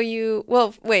show you,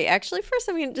 well, wait, actually first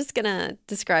I'm just going to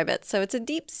describe it. So it's a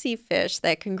deep sea fish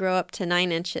that can grow up to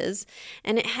 9 inches,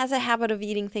 and it has a habit of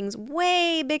eating things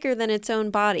way bigger than its own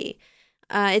body.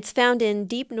 It's found in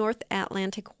deep North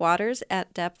Atlantic waters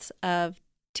at depths of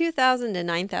 2,000 to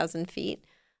 9,000 feet.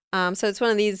 So it's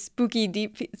one of these spooky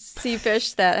deep sea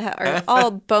fish that are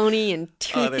all bony and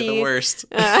toothy. Oh, they're the worst.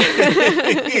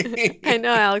 I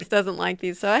know Alex doesn't like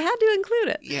these, so I had to include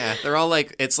it. Yeah, they're all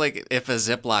like, it's like if a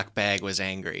Ziploc bag was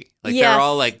angry. Like, Yes. they're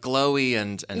all like glowy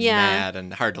and mad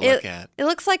and hard to look at. It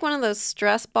looks like one of those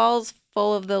stress balls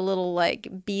full of the little like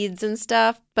beads and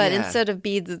stuff, but instead of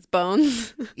beads, it's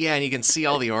bones. Yeah, and you can see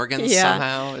all the organs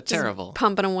somehow. It's Just terrible.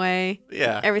 pumping away.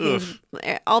 Yeah. Everything's,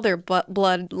 all their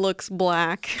blood looks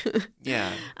black. Yeah.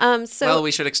 So, well,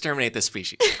 we should exterminate this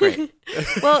species. Great.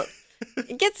 well,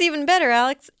 it gets even better,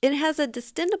 Alex. It has a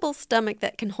distendable stomach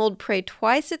that can hold prey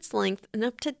twice its length and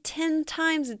up to 10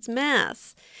 times its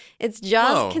mass. Its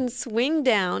jaws can swing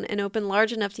down and open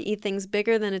large enough to eat things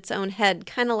bigger than its own head,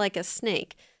 kind of like a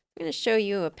snake. I'm going to show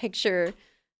you a picture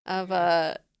of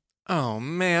Oh,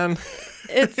 man.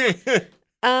 It's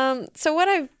so what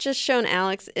I've just shown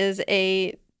Alex is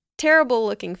a terrible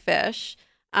looking fish,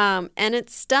 and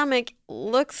its stomach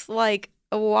looks like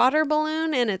a water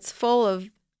balloon, and it's full of,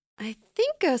 I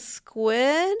think, a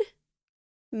squid.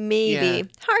 Maybe. Yeah.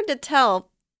 Hard to tell,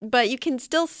 but you can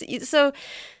still see. So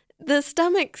the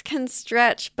stomach can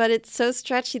stretch, but it's so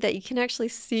stretchy that you can actually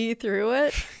see through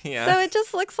it. Yeah. So it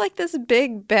just looks like this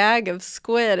big bag of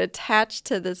squid attached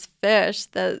to this fish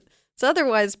that's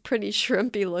otherwise pretty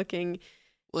shrimpy looking.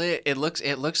 Well, it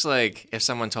looks like if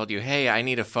someone told you, "Hey, I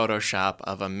need a Photoshop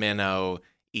of a minnow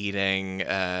eating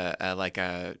like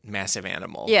a massive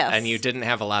animal," Yes. and you didn't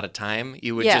have a lot of time,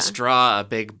 you would Yeah. just draw a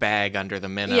big bag under the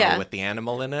minnow Yeah. with the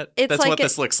animal in it. It's That's like what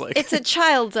this looks like. It's a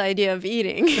child's idea of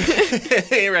eating.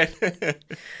 Right.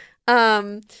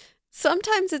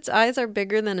 Sometimes its eyes are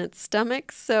bigger than its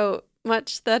stomach, so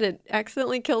much that it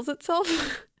accidentally kills itself.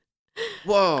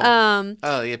 Whoa.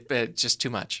 Just too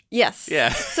much. Yes.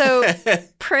 Yeah. So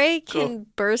prey can Cool.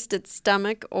 burst its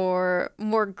stomach, or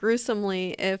more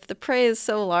gruesomely, if the prey is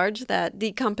so large that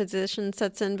decomposition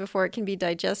sets in before it can be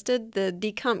digested, the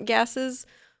decomp gases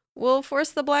will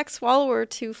force the black swallower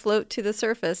to float to the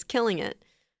surface, killing it.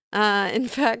 In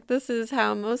fact, this is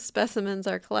how most specimens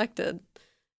are collected.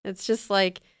 It's just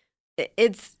like,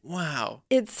 it's Wow.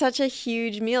 such a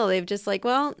huge meal. They've just like,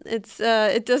 well,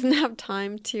 it doesn't have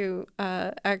time to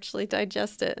actually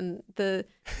digest it, and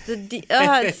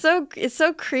it's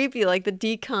so creepy. Like the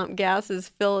decomp gases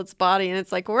fill its body, and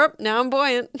it's like, whoop, now I'm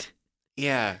buoyant.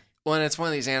 Yeah. Well, and it's one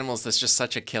of these animals that's just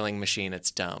such a killing machine.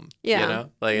 It's dumb. Yeah. You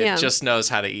know, like Yeah. it just knows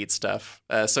how to eat stuff,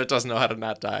 so it doesn't know how to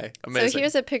not die. Amazing. So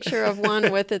here's a picture of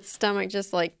one with its stomach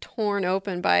just like torn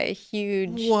open by a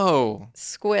huge Whoa.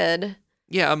 squid.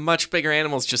 Yeah, a much bigger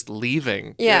animal's just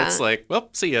leaving. Yeah. It's like, well,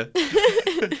 see ya.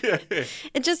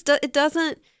 It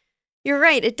doesn't. You're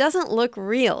right. It doesn't look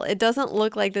real. It doesn't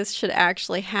look like this should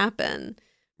actually happen.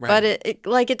 Right. But it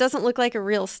doesn't look like a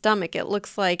real stomach. It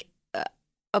looks like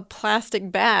a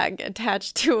plastic bag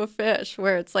attached to a fish,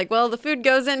 where it's like, well, the food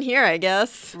goes in here, I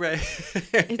guess. Right.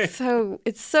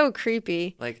 It's so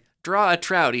creepy. Like, draw a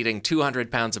trout eating 200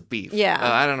 pounds of beef. Yeah.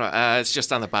 I don't know. It's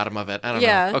just on the bottom of it. I don't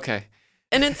Yeah. know. Okay.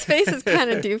 And its face is kind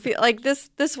of doofy. Like this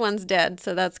one's dead,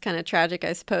 so that's kind of tragic,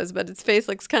 I suppose. But its face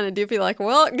looks kind of doofy. Like,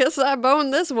 well, I guess I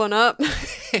boned this one up.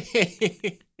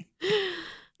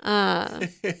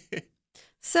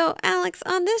 So, Alex,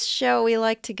 on this show, we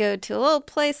like to go to a little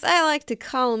place I like to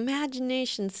call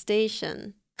Imagination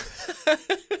Station.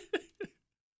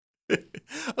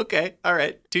 Okay. All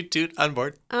right. Toot toot. On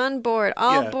board. On board,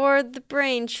 all Yeah. board the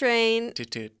brain train.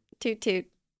 Toot toot. Toot toot,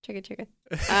 chugga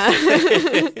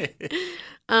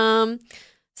chugga.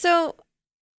 So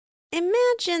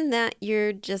imagine that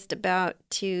you're just about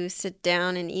to sit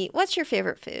down and eat. What's your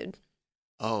favorite food?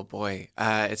 Oh boy.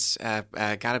 It's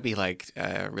gotta be like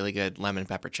really good lemon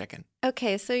pepper chicken.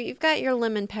 Okay, so you've got your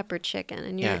lemon pepper chicken,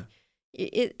 and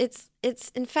it's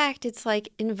in fact, it's like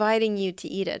inviting you to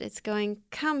eat it. It's going,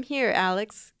 come here,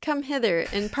 Alex, come hither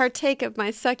and partake of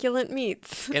my succulent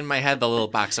meats. In my head, the little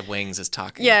box of wings is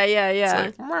talking. Yeah.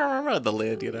 It's like, the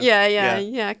lid, you know.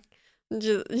 Yeah.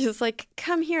 Just like,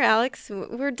 come here, Alex.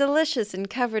 We're delicious and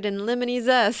covered in lemony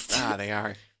zest. Ah, they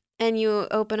are. And you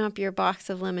open up your box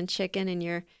of lemon chicken, and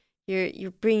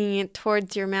you're bringing it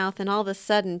towards your mouth, and all of a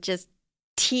sudden, just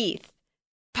teeth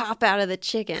pop out of the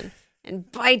chicken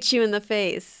and bite you in the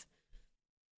face.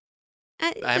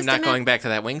 I'm not going back to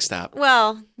that Wingstop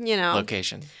Well, you know,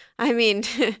 location. I mean,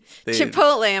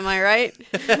 Chipotle, am I right?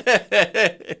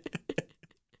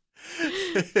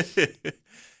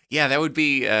 Yeah, that would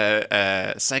be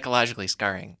psychologically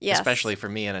scarring, Yes. especially for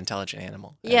me, an intelligent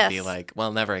animal. Yes. I'd be like,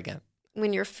 well, never again.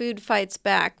 When your food fights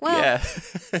back. Well, Yeah.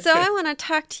 so I want to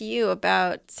talk to you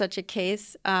about such a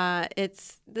case.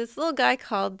 It's this little guy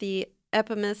called the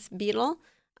Epimus beetle.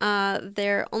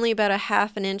 They're only about a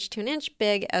half an inch to an inch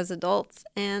big as adults,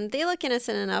 and they look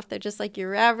innocent enough. They're just like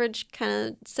your average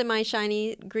kind of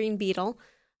semi-shiny green beetle.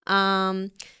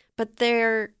 But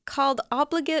they're called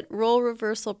obligate role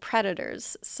reversal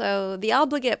predators. So the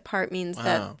obligate part means Wow.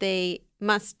 that they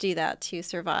must do that to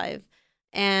survive.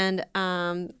 And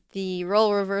the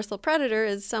role reversal predator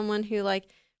is someone who like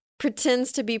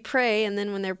pretends to be prey, and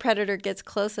then when their predator gets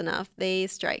close enough, they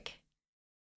strike.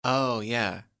 Oh,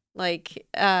 yeah. Like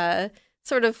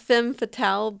sort of femme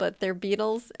fatale, but they're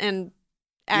beetles and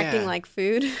acting Yeah. like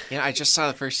food. Yeah, I just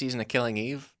saw the first season of Killing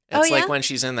Eve, It's Oh, like yeah? when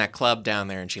she's in that club down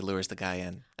there and she lures the guy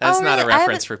in. That's not a really? I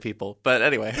reference haven't- for people, but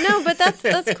anyway. No, but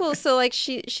that's cool. So like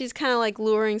she's kind of like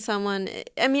luring someone.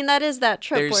 I mean, that is that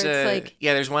trope There's where it's like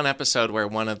there's one episode where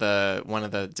one of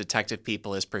the detective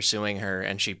people is pursuing her,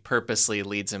 and she purposely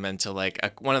leads him into like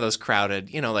one of those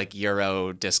crowded, like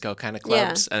Euro disco kind of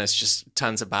clubs, and it's just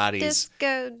tons of bodies.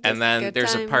 disco. And then disco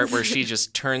there's a part times. where she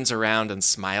just turns around and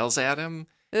smiles at him,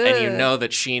 and you Ugh. know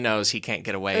that she knows he can't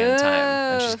get away in time,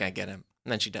 and she's gonna get him,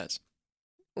 and then she does.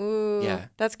 Ooh, Yeah.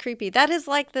 that's creepy. That is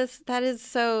like this. That is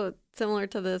so similar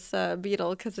to this beetle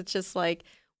because it's just like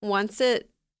once it's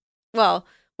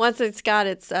got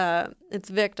its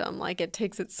victim, like it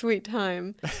takes its sweet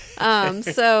time.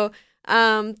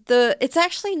 It's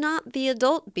actually not the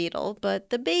adult beetle, but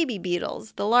the baby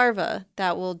beetles, the larva,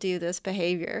 that will do this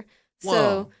behavior.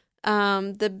 So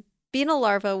the beetle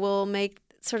larva will make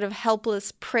sort of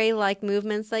helpless prey-like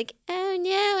movements like, oh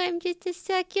no, I'm just a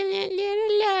succulent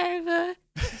little larva.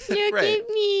 Look Right. at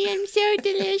me, I'm so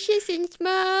delicious and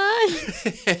small. I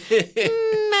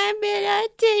bet I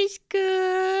taste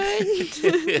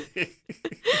good.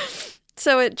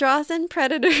 So it draws in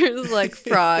predators like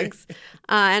frogs.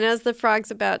 And as the frog's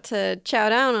about to chow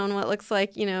down on what looks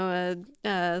like, a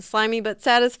slimy but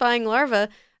satisfying larva,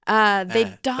 they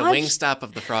dodge. The Wingstop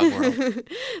of the frog world.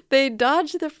 They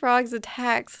dodge the frog's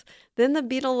attacks. Then the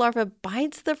beetle larva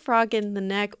bites the frog in the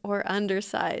neck or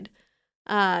underside,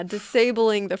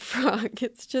 disabling the frog.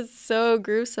 It's just so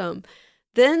gruesome.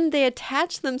 Then they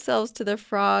attach themselves to the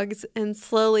frogs and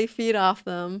slowly feed off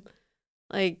them,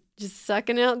 like just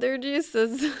sucking out their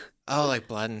juices. Oh, like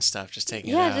blood and stuff, just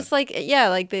taking it out.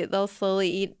 They'll slowly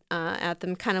eat at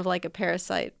them, kind of like a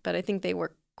parasite. But I think they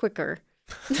work quicker.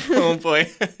 Oh boy.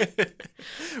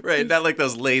 Right, not like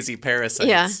those lazy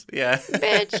parasites. Yeah.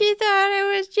 Bet you thought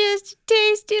it was just a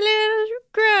tasty little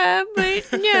grub, but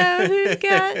no,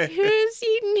 who's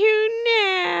eating who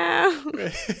now?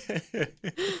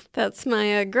 That's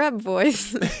my grub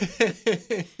voice.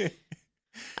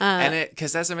 And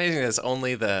because that's amazing, it's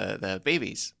only the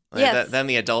babies. Like, Yes. Then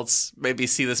the adults maybe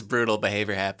see this brutal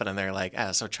behavior happen, and they're like,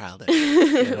 so childish.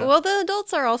 Well, the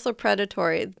adults are also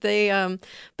predatory. But they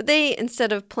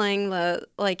instead of playing the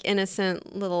like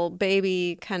innocent little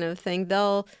baby kind of thing,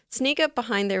 they'll sneak up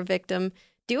behind their victim,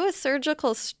 do a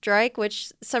surgical strike,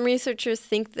 which some researchers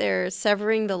think they're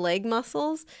severing the leg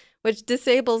muscles, which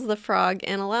disables the frog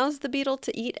and allows the beetle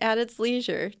to eat at its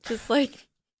leisure. Just like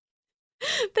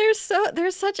they're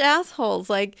such assholes.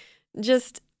 Like,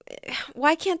 just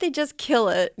why can't they just kill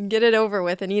it and get it over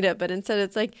with and eat it? But instead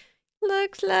it's like,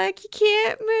 looks like you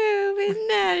can't move. Isn't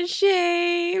that a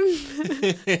shame?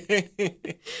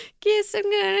 Guess I'm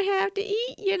gonna have to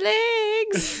eat your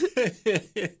legs.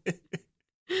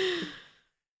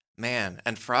 Man,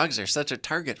 and frogs are such a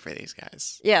target for these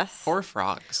guys. Yes. Poor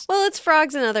frogs. Well, it's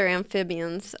frogs and other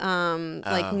amphibians,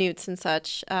 like newts and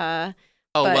such.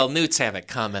 Well, newts have it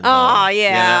coming. Oh, though.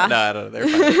 yeah. No, I don't know. They're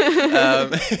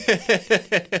fine.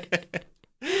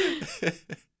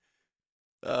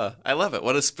 I love it.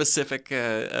 What a specific,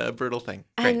 brutal thing.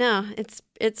 I Great. know.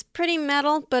 It's pretty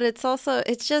metal, but it's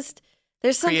just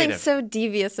there's something Creative. so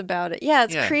devious about it. Yeah,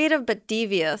 it's Yeah. creative but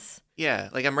devious. Yeah,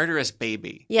 like a murderous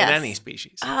baby Yes. in any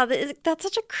species. That's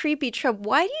such a creepy trope.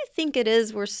 Why do you think it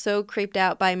is we're so creeped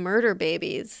out by murder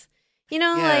babies?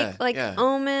 Yeah, like yeah.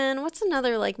 Omen. What's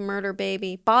another like murder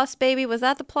baby? Boss Baby. Was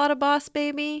that the plot of Boss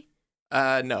Baby?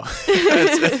 No.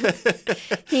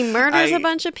 He murders a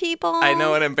bunch of people. I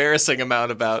know an embarrassing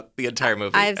amount about the entire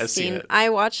movie. I've seen it. I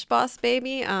watched Boss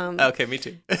Baby. Okay, me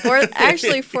too. for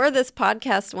this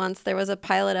podcast once, there was a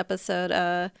pilot episode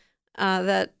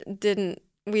that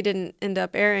we didn't end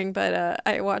up airing, but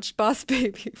I watched Boss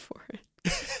Baby for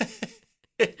it.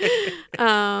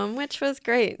 Which was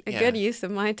great. A good use of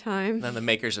my time. Then the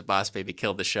makers of Boss Baby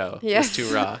killed the show. Yes. It was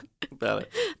too raw about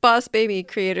it. Boss Baby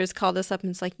creators called us up and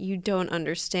it's like, you don't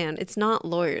understand. It's not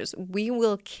lawyers. We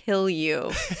will kill you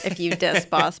if you diss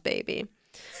Boss Baby.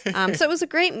 So it was a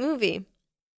great movie.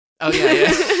 Oh,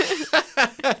 yeah.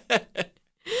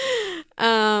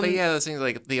 But yeah, those things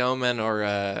like The Omen or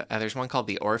there's one called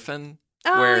The Orphan.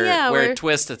 Where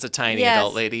Twist, it's a tiny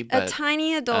adult lady. But, a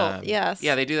tiny adult, yes.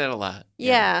 Yeah, they do that a lot.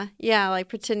 Yeah, like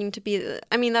pretending to be.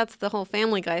 I mean, that's the whole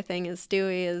Family Guy thing. Is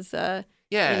Stewie is. Right.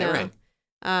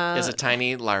 Is a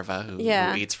tiny larva who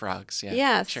eats frogs. Yeah.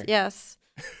 Yes. Sure. Yes.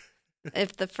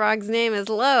 If the frog's name is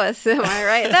Lois, am I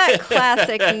right? That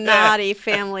classic naughty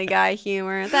Family Guy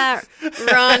humor. That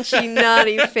raunchy,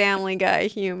 naughty Family Guy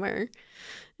humor.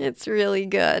 It's really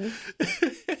good.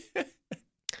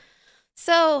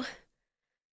 So,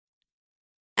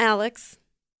 Alex,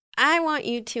 I want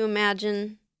you to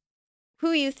imagine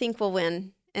who you think will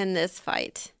win in this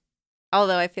fight.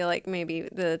 Although I feel like maybe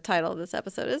the title of this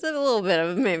episode is a little bit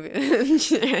of maybe.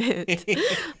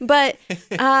 But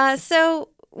so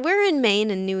we're in Maine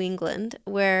and New England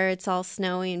where it's all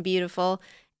snowy and beautiful.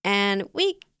 And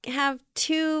we have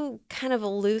two kind of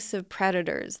elusive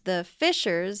predators, the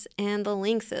fishers and the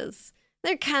lynxes.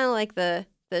 They're kind of like the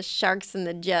sharks and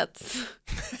the jets.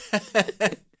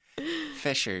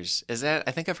 Fishers. Is that?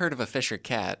 I think I've heard of a Fisher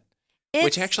cat.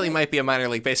 Which actually might be a minor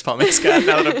league baseball mascot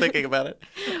now that I'm thinking about it.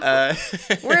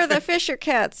 We're the Fisher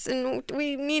Cats, and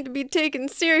we need to be taken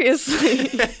seriously.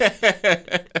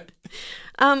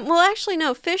 Well, actually,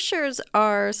 no. Fishers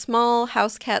are small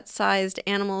house cat-sized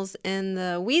animals in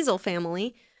the weasel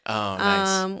family. Oh,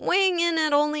 nice. Weighing in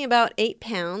at only about 8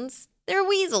 pounds. They're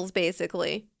weasels,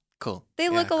 basically. Cool. They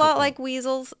look a lot like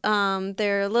weasels.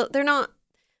 They're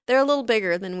a little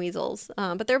bigger than weasels,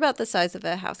 but they're about the size of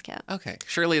a house cat. Okay.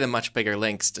 Surely the much bigger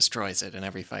lynx destroys it in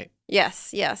every fight.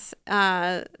 Yes. Look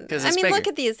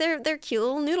at these. They're cute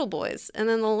little noodle boys. And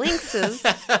then the lynxes,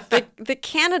 the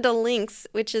Canada lynx,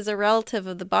 which is a relative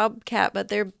of the bobcat, but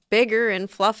they're bigger and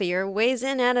fluffier, weighs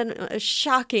in at a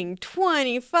shocking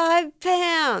 25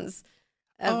 pounds.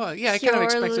 Oh, yeah, I kind of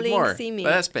expected more, but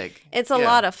that's big. It's a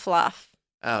lot of fluff.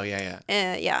 Oh, yeah.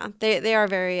 They are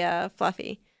very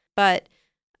fluffy. But...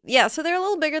 yeah, so they're a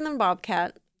little bigger than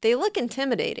bobcat. They look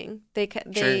intimidating. They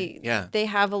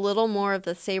have a little more of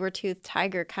the saber-toothed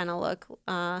tiger kind of look.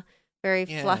 Very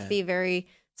fluffy, very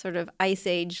sort of ice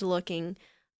age looking.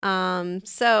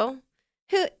 So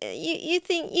who you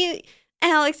think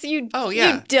Alex, you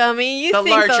dummy. You the think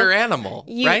larger animal,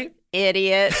 right?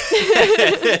 Idiot.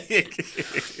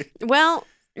 Well,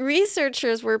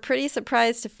 researchers were pretty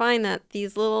surprised to find that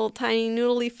these little tiny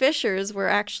noodly fishers were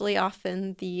actually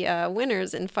often the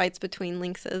winners in fights between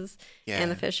lynxes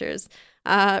and the fishers.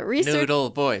 Noodle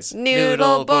boys.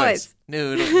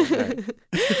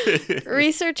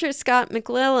 Researcher Scott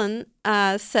McClellan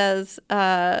says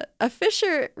a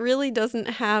fisher really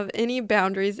doesn't have any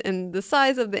boundaries in the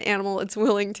size of the animal it's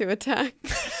willing to attack.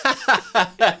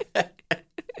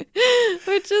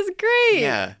 Which is great.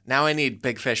 Yeah. Now I need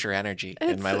big fisher energy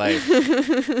in my life.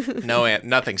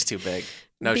 Nothing's too big.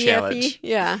 No BFE? challenge.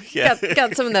 Yeah.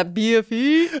 Got some of that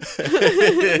BFE.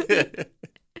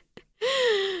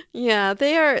 Yeah,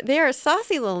 they are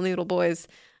saucy little noodle boys.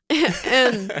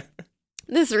 And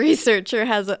this researcher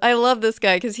I love this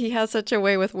guy because he has such a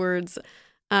way with words.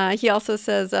 He also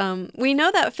says, we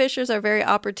know that fishers are very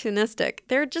opportunistic.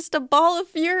 They're just a ball of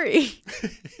fury.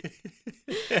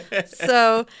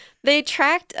 So they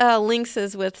tracked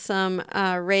lynxes with some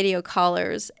radio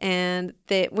collars, and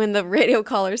when the radio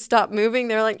collars stopped moving,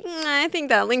 they're like, I think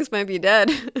that lynx might be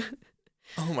dead.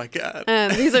 Oh my God.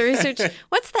 These are research.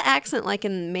 What's the accent like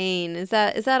in Maine? Is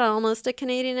that almost a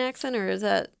Canadian accent, or is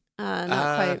that not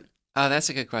quite? Oh, that's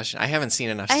a good question. I haven't seen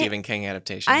enough Stephen King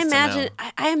adaptations. I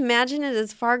imagine it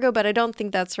as Fargo, but I don't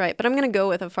think that's right. But I'm gonna go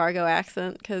with a Fargo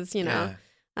accent because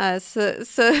So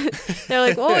they're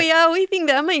like, oh yeah, we think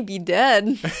that might be dead.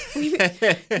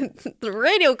 The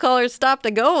radio collar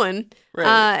stopped going,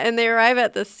 and they arrive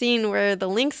at the scene where the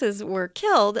lynxes were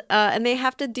killed, and they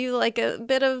have to do like a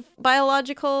bit of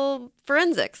biological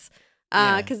forensics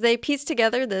because they piece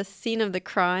together the scene of the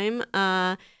crime.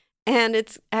 And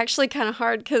it's actually kind of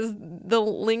hard because the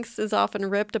lynx is often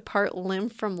ripped apart limb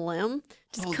from limb.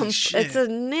 Holy shit. It's a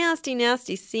nasty,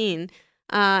 nasty scene.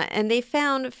 And they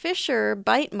found fisher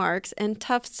bite marks and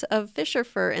tufts of fisher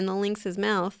fur in the lynx's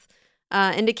mouth,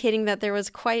 indicating that there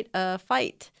was quite a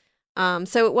fight.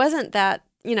 So it wasn't that,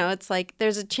 it's like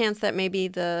there's a chance that maybe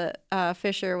the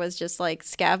fisher was just like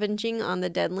scavenging on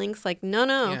the dead lynx. Like, no,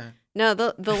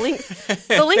 the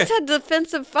lynx had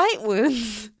defensive fight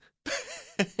wounds.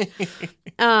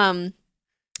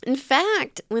 In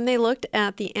fact, when they looked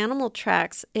at the animal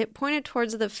tracks, it pointed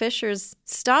towards the fishers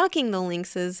stalking the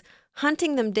lynxes,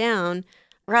 hunting them down,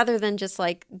 rather than just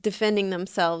like defending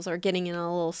themselves or getting in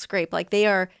a little scrape. Like they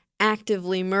are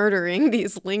actively murdering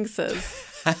these lynxes.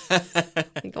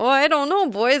 Like, oh, I don't know,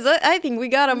 boys. I think we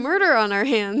got a murder on our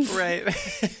hands. Right.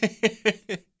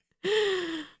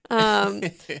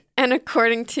 And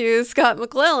according to Scott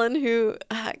McClellan, who,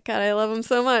 God, I love him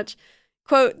so much,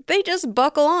 quote, they just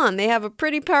buckle on. They have a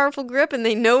pretty powerful grip and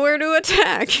they know where to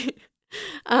attack.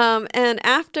 And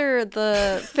after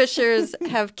the fishers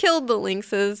have killed the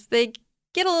lynxes, they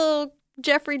get a little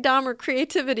Jeffrey Dahmer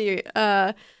creativity.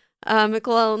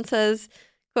 McClellan says,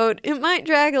 quote, it might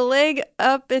drag a leg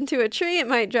up into a tree. It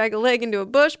might drag a leg into a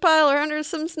bush pile or under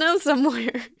some snow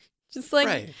somewhere. Just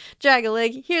like drag a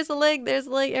leg. Here's a leg. There's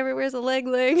a leg. Everywhere's a leg.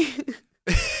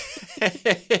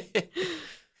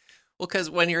 Well,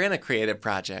 because when you're in a creative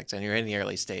project and you're in the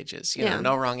early stages, you know,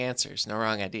 no wrong answers, no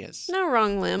wrong ideas. No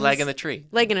wrong limbs. Leg in the tree.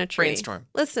 Leg in a tree. Brainstorm.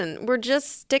 Listen, we're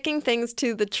just sticking things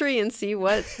to the tree and see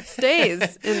what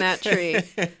stays in that tree.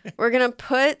 We're going to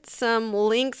put some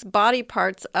Link's body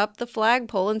parts up the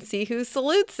flagpole and see who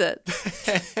salutes it.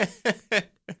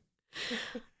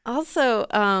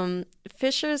 Also,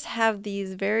 fishers have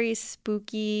these very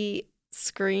spooky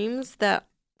screams that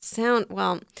sound,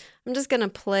 well, I'm just going to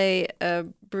play a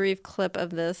brief clip of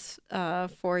this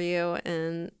for you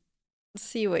and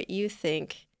see what you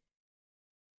think.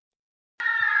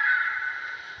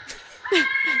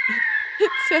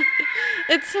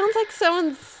 It sounds like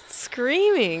someone's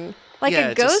screaming, like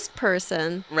a ghost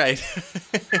person. Right.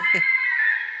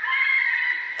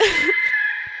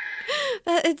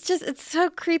 It's so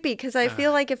creepy because I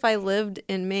feel like if I lived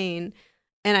in Maine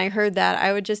and I heard that,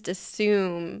 I would just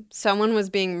assume someone was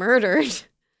being murdered.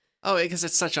 Oh, because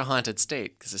it's such a haunted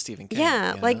state because of Stephen King.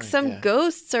 Yeah, like some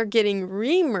ghosts are getting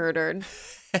re-murdered.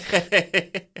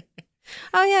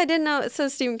 Oh, yeah, I didn't know. So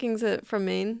Stephen King's from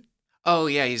Maine? Oh,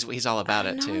 yeah, he's all about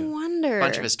it, too. No wonder. A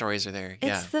bunch of his stories are there,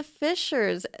 It's the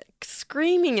Fishers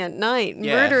screaming at night,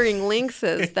 murdering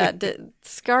lynxes that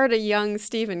scarred a young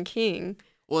Stephen King.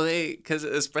 Well, because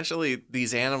especially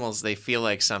these animals, they feel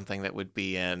like something that would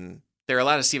be in... There are a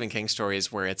lot of Stephen King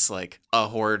stories where it's like a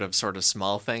horde of sort of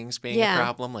small things being a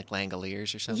problem, like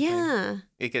Langoliers or something. Yeah.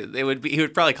 He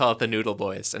would probably call it the Noodle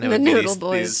Boys, and it would be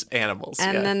these animals.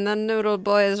 And then the Noodle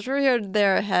Boys reared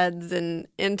their heads and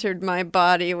entered my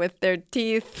body with their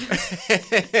teeth.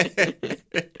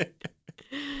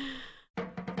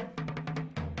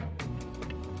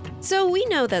 So we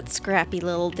know that scrappy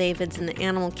little Davids in the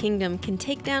animal kingdom can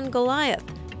take down Goliath.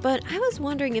 But I was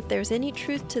wondering if there's any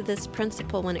truth to this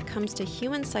principle when it comes to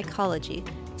human psychology,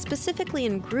 specifically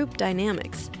in group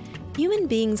dynamics. Human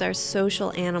beings are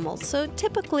social animals, so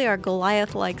typically our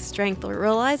Goliath-like strength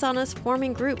relies on us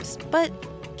forming groups. But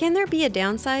can there be a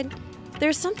downside?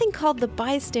 There's something called the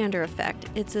bystander effect.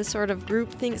 It's a sort of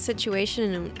groupthink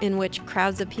situation in which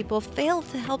crowds of people fail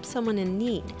to help someone in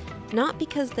need, not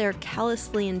because they're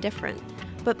callously indifferent,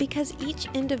 but because each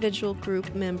individual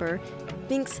group member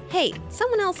thinks, hey,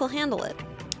 someone else will handle it.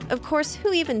 Of course,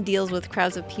 who even deals with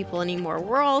crowds of people anymore?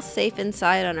 We're all safe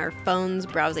inside on our phones,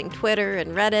 browsing Twitter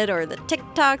and Reddit or the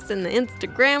TikToks and the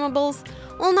Instagrammables.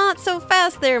 Well, not so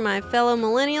fast there, my fellow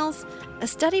millennials. A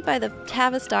study by the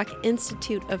Tavistock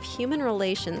Institute of Human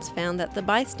Relations found that the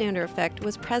bystander effect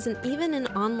was present even in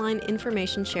online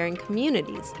information sharing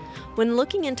communities. When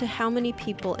looking into how many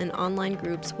people in online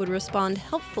groups would respond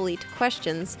helpfully to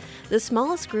questions, the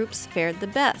smallest groups fared the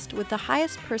best, with the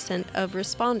highest percent of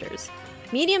responders.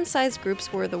 Medium-sized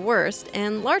groups were the worst,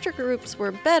 and larger groups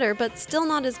were better, but still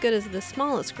not as good as the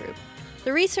smallest group.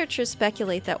 The researchers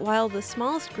speculate that while the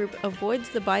smallest group avoids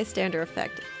the bystander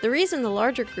effect, the reason the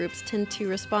larger groups tend to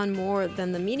respond more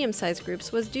than the medium-sized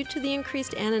groups was due to the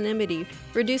increased anonymity,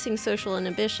 reducing social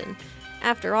inhibition.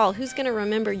 After all, who's going to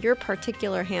remember your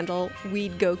particular handle,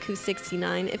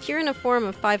 WeedGoku69, if you're in a forum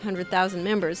of 500,000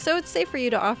 members, so it's safe for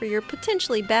you to offer your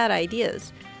potentially bad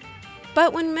ideas.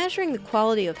 But when measuring the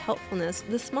quality of helpfulness,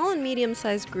 the small and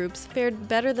medium-sized groups fared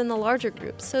better than the larger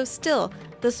groups, so still,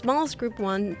 the smallest group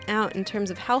won out in terms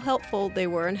of how helpful they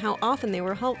were and how often they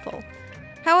were helpful.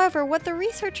 However, what the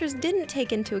researchers didn't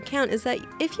take into account is that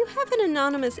if you have an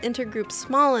anonymous intergroup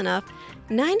small enough,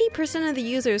 90% of the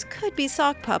users could be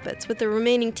sock puppets, with the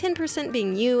remaining 10%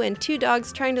 being you and two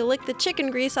dogs trying to lick the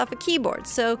chicken grease off a keyboard,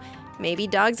 so maybe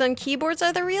dogs on keyboards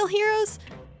are the real heroes?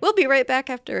 We'll be right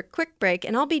back after a quick break,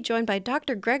 and I'll be joined by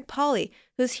Dr. Greg Pauly,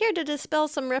 who's here to dispel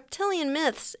some reptilian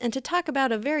myths and to talk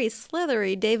about a very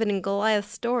slithery David and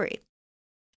Goliath story.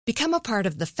 Become a part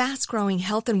of the fast-growing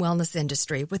health and wellness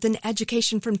industry with an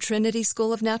education from Trinity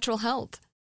School of Natural Health.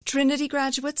 Trinity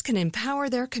graduates can empower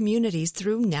their communities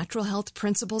through natural health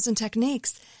principles and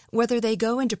techniques, whether they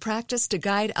go into practice to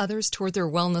guide others toward their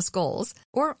wellness goals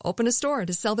or open a store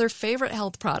to sell their favorite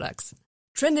health products.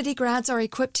 Trinity grads are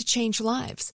equipped to change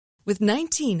lives with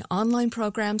 19 online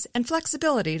programs and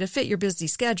flexibility to fit your busy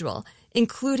schedule,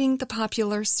 including the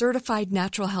popular Certified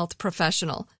Natural Health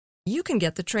Professional. You can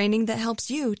get the training that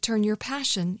helps you turn your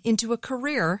passion into a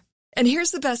career. And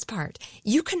here's the best part.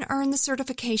 You can earn the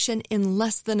certification in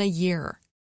less than a year.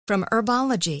 From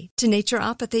herbology to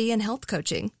naturopathy and health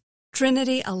coaching,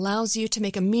 Trinity allows you to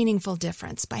make a meaningful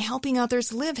difference by helping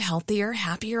others live healthier,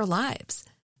 happier lives.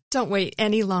 Don't wait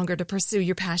any longer to pursue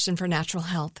your passion for natural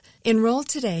health. Enroll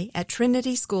today at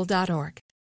trinityschool.org.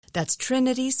 That's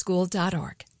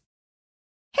trinityschool.org.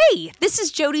 Hey, this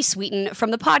is Jodie Sweetin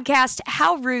from the podcast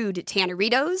How Rude,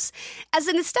 Tanneritos. As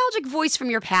a nostalgic voice from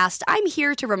your past, I'm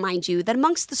here to remind you that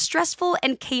amongst the stressful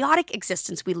and chaotic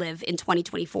existence we live in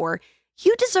 2024,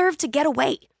 you deserve to get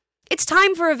away. It's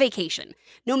time for a vacation,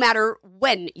 no matter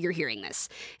when you're hearing this.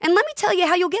 And let me tell you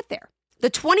how you'll get there. The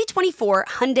 2024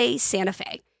 Hyundai Santa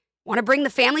Fe. Want to bring the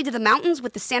family to the mountains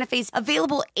with the Santa Fe's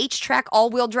available H-Track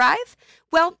all-wheel drive?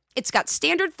 Well, it's got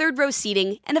standard third-row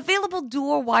seating and available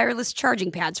dual wireless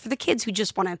charging pads for the kids who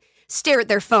just want to stare at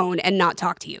their phone and not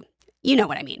talk to you. You know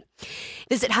what I mean.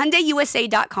 Visit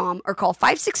HyundaiUSA.com or call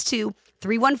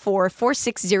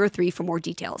 562-314-4603 for more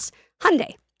details.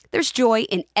 Hyundai, there's joy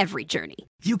in every journey.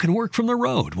 You can work from the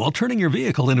road while turning your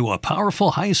vehicle into a powerful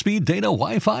high-speed data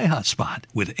Wi-Fi hotspot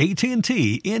with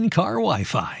AT&T in-car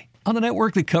Wi-Fi. On the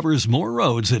network that covers more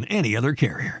roads than any other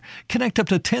carrier. Connect up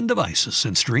to 10 devices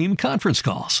and stream conference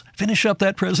calls. Finish up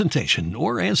that presentation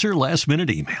or answer last-minute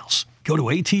emails. Go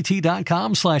to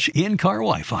att.com/in-car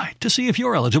Wi-Fi to see if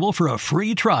you're eligible for a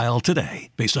free trial today.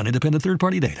 Based on independent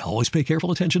third-party data, always pay careful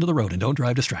attention to the road and don't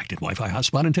drive distracted. Wi-Fi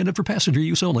hotspot intended for passenger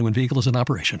use only when vehicle is in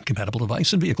operation. Compatible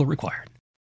device and vehicle required.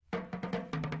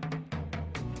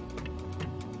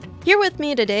 Here with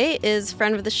me today is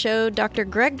friend of the show, Dr.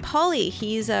 Greg Pauly.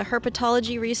 He's a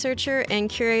herpetology researcher and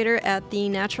curator at the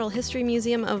Natural History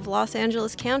Museum of Los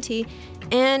Angeles County,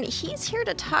 and he's here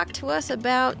to talk to us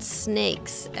about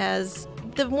snakes. As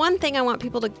the one thing I want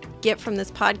people to get from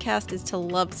this podcast is to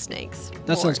love snakes.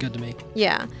 That sounds good to me.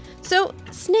 Yeah. So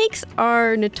snakes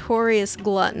are notorious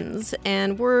gluttons,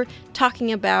 and we're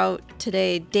talking about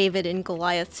today David and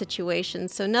Goliath situation.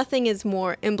 So nothing is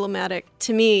more emblematic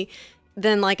to me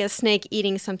than like a snake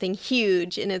eating something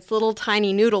huge in its little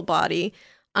tiny noodle body.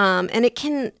 And it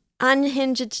can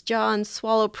unhinge its jaw and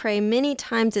swallow prey many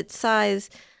times its size.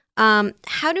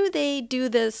 How do they do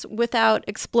this without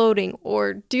exploding,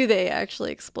 or do they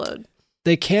actually explode?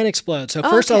 They can explode. So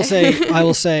first I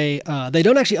will say they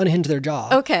don't actually unhinge their jaw.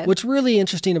 Okay. What's really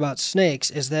interesting about snakes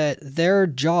is that their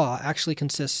jaw actually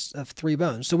consists of 3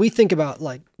 bones. So we think about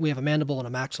like we have a mandible and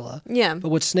a maxilla. Yeah. But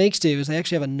what snakes do is they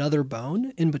actually have another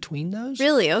bone in between those.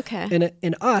 Really? Okay. And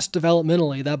in us,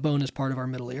 developmentally, that bone is part of our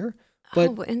middle ear.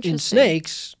 But in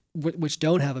snakes, which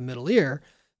don't have a middle ear,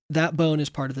 that bone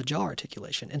is part of the jaw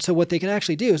articulation. And so what they can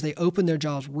actually do is they open their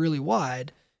jaws really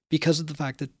wide because of the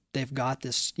fact that they've got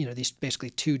this, these basically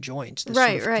 2 joints, this sort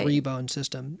of 3-bone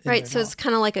system. Right, so it's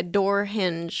kind of like a door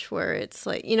hinge where it's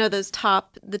like,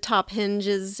 the top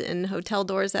hinges in hotel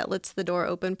doors that lets the door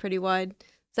open pretty wide. Does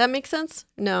that make sense?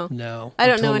 No. I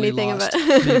don't know anything about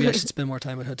it. Maybe I should spend more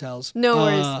time at hotels. No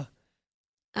worries.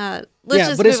 Let's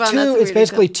just move on. It's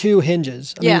basically 2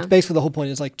 hinges. I mean, it's basically the whole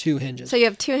point is like 2 hinges. So you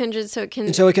have 2 hinges, so it can...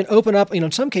 And so it can open up,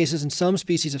 in some cases, in some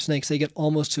species of snakes, they get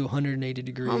almost to 180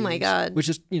 degrees. Oh my God. Which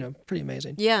is, pretty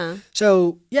amazing. Yeah.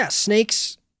 So,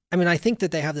 snakes, I think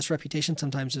that they have this reputation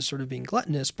sometimes as sort of being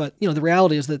gluttonous, but, the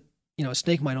reality is that, a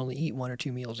snake might only eat 1 or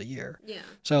 2 meals a year. Yeah.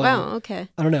 So, wow, okay.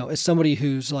 I don't know. As somebody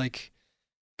who's like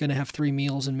going to have 3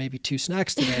 meals and maybe 2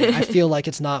 snacks today, I feel like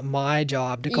it's not my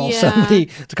job to call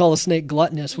a snake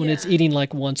gluttonous when it's eating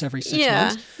like once every 6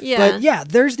 months. Yeah. But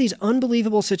there's these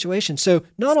unbelievable situations. So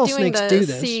not all snakes do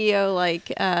this. CEO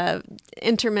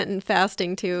intermittent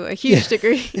fasting to a huge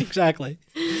degree. Exactly.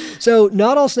 So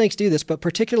not all snakes do this, but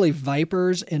particularly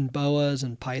vipers and boas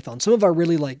and pythons, some of our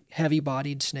really like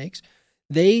heavy-bodied snakes,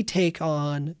 they take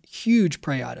on huge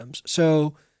prey items.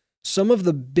 So some of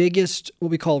the biggest,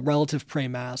 what we call relative prey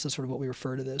mass, is sort of what we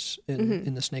refer to this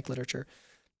in the snake literature,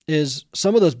 is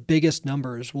some of those biggest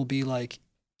numbers will be like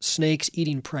snakes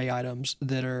eating prey items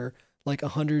that are like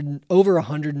over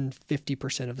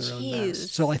 150% of their own mass.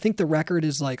 So I think the record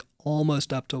is like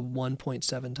almost up to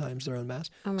 1.7 times their own mass.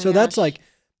 Oh my gosh. That's like,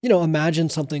 imagine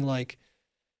something like,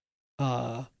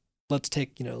 let's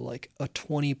take, like a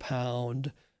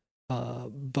 20-pound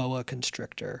boa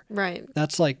constrictor. Right.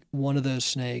 That's like one of those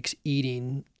snakes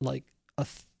eating like a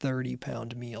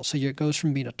 30-pound meal. So it goes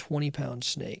from being a 20-pound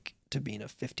snake to being a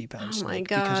 50-pound snake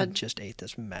because it just ate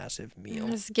this massive meal.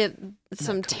 Just get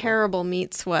some terrible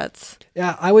meat sweats.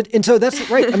 Yeah, I would. And so that's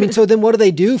right. So then what do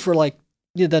they do for like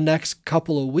the next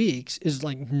couple of weeks is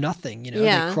like nothing,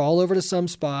 They crawl over to some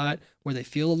spot where they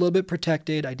feel a little bit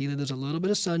protected. Ideally, there's a little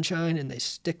bit of sunshine, and they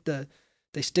stick that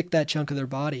chunk of their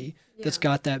body that's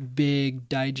got that big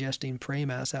digesting prey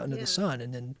mass out into the sun,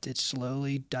 and then it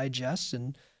slowly digests,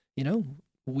 and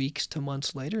weeks to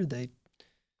months later they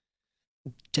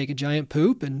take a giant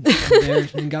poop and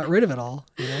got rid of it all.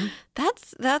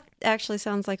 That actually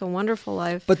sounds like a wonderful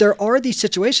life. But there are these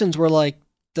situations where like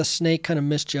the snake kind of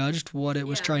misjudged what it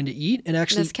was trying to eat and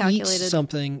actually eats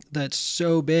something that's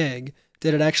so big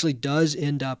that it actually does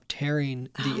end up tearing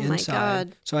the Oh my inside.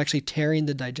 God. So actually tearing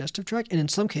the digestive tract, and in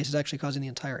some cases actually causing the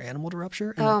entire animal to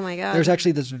rupture. And Oh my God. There's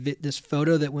actually this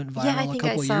photo that went viral Yeah, I a think I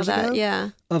couple saw years that. ago Yeah.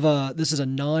 of this is a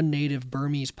non-native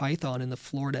Burmese python in the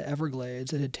Florida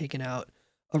Everglades that had taken out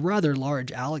a rather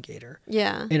large alligator,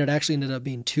 Yeah. and it actually ended up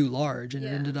being too large, and it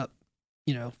ended up,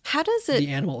 How does it? the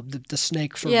animal, the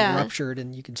snake sort Yeah. of ruptured,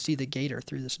 and you can see the gator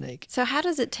through the snake. So how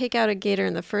does it take out a gator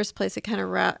in the first place? It kind of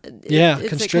Yeah, it's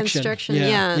constriction. a constriction.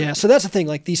 Yeah. So that's the thing.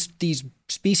 Like these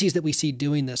species that we see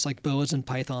doing this, like boas and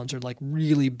pythons, are like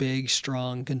really big,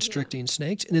 strong, constricting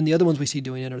snakes. And then the other ones we see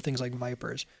doing it are things like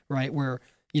vipers, right? Where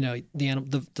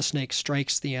the snake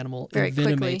strikes the animal, Very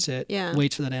quickly. envenomates it, Yeah.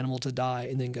 waits for that animal to die,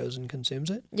 and then goes and consumes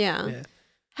it. Yeah. Yeah.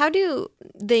 How do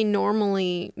they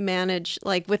normally manage,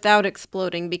 like, without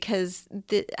exploding? Because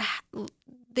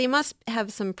they must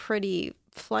have some pretty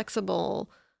flexible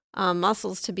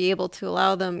muscles to be able to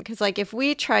allow them. Because, like, if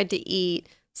we tried to eat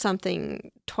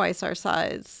something twice our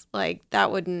size, like,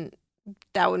 that wouldn't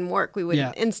work. We would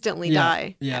Yeah. instantly Yeah.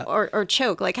 die, Yeah. or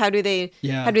choke. Like, how do they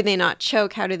not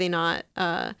choke? How do they not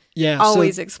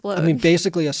always explode? I mean,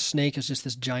 basically, a snake is just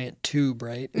this giant tube,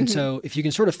 right? And so, if you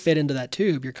can sort of fit into that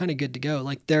tube, you're kind of good to go.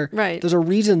 Like, there's a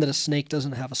reason that a snake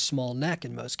doesn't have a small neck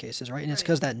in most cases, right? And it's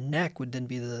because that neck would then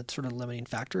be the sort of limiting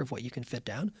factor of what you can fit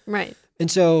down. Right. And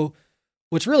so,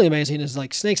 what's really amazing is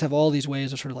like snakes have all these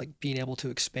ways of sort of like being able to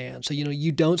expand. So,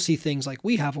 you don't see things like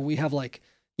we have, where we have like,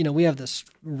 we have this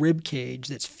rib cage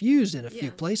that's fused in a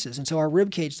few places. And so our rib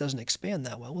cage doesn't expand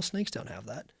that well. Well, snakes don't have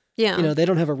that. Yeah. They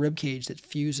don't have a rib cage that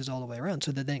fuses all the way around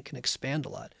so that they can expand a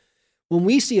lot. When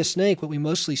we see a snake, what we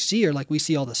mostly see are like we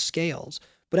see all the scales.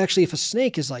 But actually, if a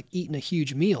snake is like eating a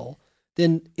huge meal,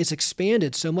 then it's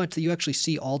expanded so much that you actually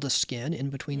see all the skin in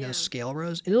between those scale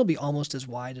rows. And it'll be almost as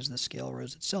wide as the scale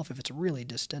rows itself if it's really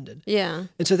distended. Yeah.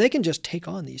 And so they can just take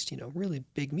on these, really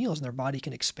big meals, and their body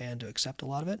can expand to accept a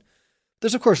lot of it.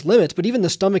 There's, of course, limits, but even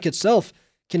the stomach itself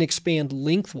can expand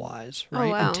lengthwise, right?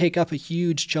 wow. And take up a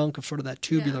huge chunk of sort of that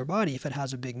tubular body if it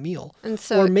has a big meal. And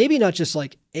so, or maybe not just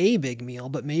like a big meal,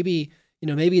 but maybe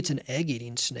it's an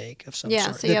egg-eating snake of some sort.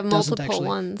 Yeah, so you have doesn't multiple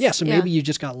ones. Yeah, so maybe you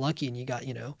just got lucky and you got,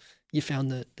 you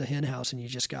found the hen house and you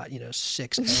just got,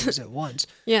 6 eggs at once.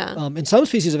 Yeah. And some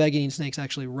species of egg-eating snakes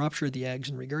actually rupture the eggs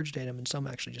and regurgitate them, and some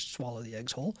actually just swallow the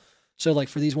eggs whole. So, like,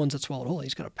 for these ones that swallow it whole, you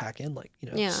just got to pack in, like,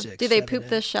 6, Do they 7 poop eggs.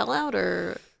 the shell out,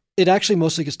 or? It actually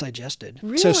mostly gets digested.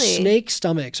 Really? So snake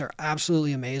stomachs are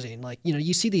absolutely amazing. Like,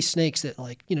 you see these snakes that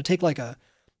like, take like a,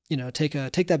 take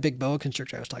that big boa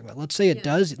constrictor I was talking about. Let's say it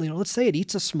does, let's say it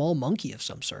eats a small monkey of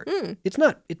some sort. It's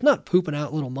not pooping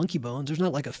out little monkey bones. There's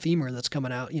not like a femur that's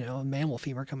coming out, a mammal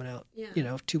femur coming out,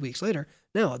 2 weeks later.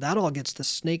 No, that all gets, the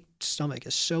snake stomach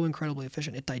is so incredibly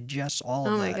efficient. It digests all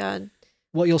of that. Oh my God.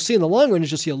 What you'll see in the long run is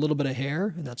you'll see a little bit of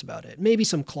hair, and that's about it. Maybe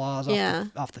some claws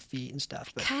off the feet and stuff.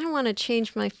 But I kind of want to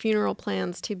change my funeral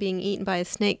plans to being eaten by a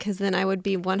snake, because then I would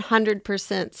be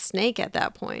 100% snake at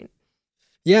that point.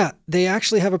 yeah, they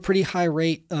actually have a pretty high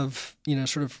rate of,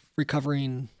 sort of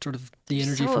recovering sort of the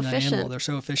energy so from that efficient. animal. They're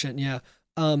so efficient. Yeah.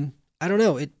 I don't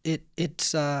know.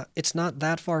 It's not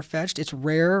that far fetched. It's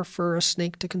rare for a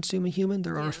snake to consume a human.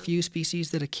 There are a few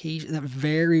species that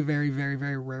very, very, very,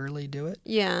 very rarely do it.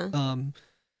 Yeah.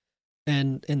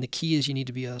 And the key is you need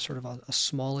to be a sort of a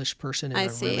smallish person and I a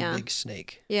see, really yeah. big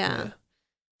snake. Yeah.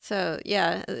 So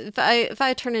yeah, if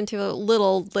I turn into a little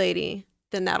old lady,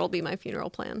 then that'll be my funeral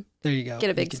plan. There you go. Get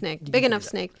a big You snake, can big do enough that.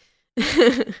 snake.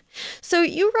 So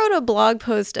you wrote a blog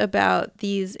post about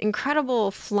these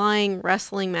incredible flying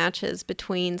wrestling matches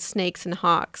between snakes and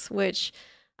hawks, which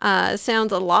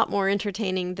sounds a lot more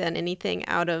entertaining than anything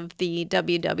out of the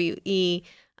WWE.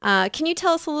 Can you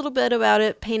tell us a little bit about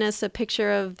it? Paint us a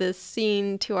picture of this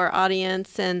scene to our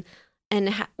audience, and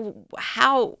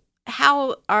how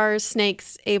are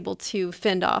snakes able to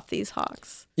fend off these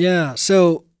hawks? Yeah.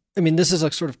 So, I mean, this is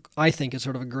like I think it's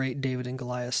sort of a great David and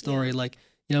Goliath story. Yeah. Like,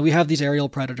 we have these aerial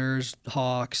predators,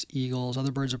 hawks, eagles,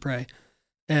 other birds of prey,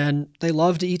 and they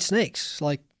love to eat snakes.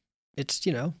 Like, it's,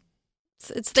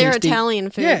 It's their tasty. Italian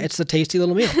food. Yeah, it's the tasty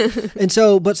little meal. And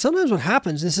so, but sometimes what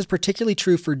happens, this is particularly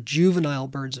true for juvenile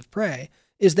birds of prey,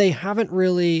 is they haven't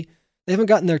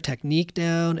gotten their technique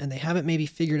down, and they haven't maybe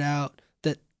figured out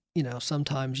that,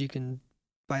 sometimes you can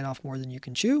bite off more than you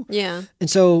can chew. Yeah. And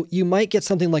so you might get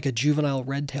something like a juvenile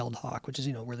red-tailed hawk, which is,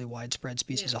 really widespread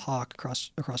species of hawk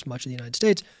across much of the United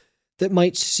States, that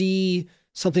might see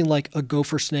something like a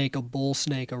gopher snake, a bull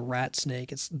snake, a rat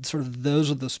snake. It's sort of, those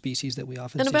are the species that we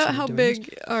often And see. about sort of how doing big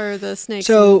this. are the snakes?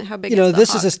 So, and how big is the hawk?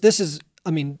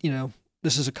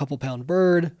 This is a couple pound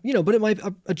bird, but it might,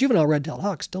 a juvenile red-tailed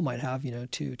hawk still might have,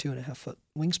 2.5 foot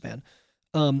wingspan.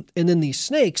 And then these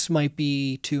snakes might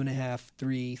be 2.5,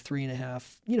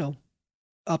 3.5,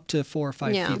 up to 4 or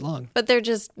 5 feet long. But they're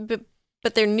just,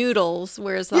 but they're noodles,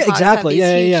 whereas the Yeah, hawks exactly.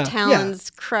 have these Yeah, huge talons,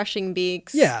 crushing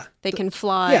beaks. Yeah. They can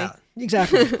fly. Yeah,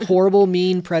 exactly. Horrible,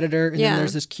 mean predator. And Yeah. then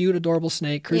there's this cute, adorable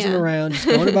snake cruising Yeah. around, just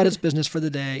going about its business for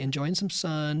the day, enjoying some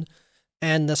sun.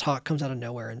 And this hawk comes out of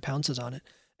nowhere and pounces on it.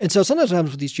 And so sometimes what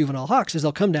happens with these juvenile hawks is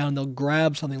they'll come down and they'll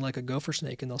grab something like a gopher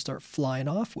snake and they'll start flying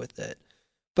off with it.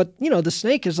 But, the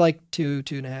snake is like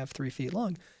 2.5, 3 feet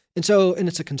long. And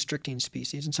it's a constricting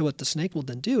species. And so what the snake will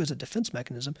then do as a defense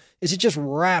mechanism is it just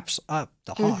wraps up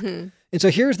the hawk. Mm-hmm. And so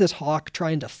here's this hawk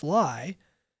trying to fly.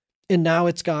 And now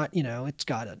it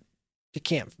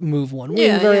can't move one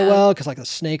wing very well because like the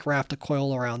snake wrapped a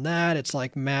coil around that. It's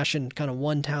like mashing kind of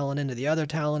one talon into the other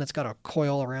talon. It's got a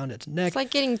coil around its neck. It's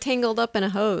like getting tangled up in a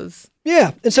hose.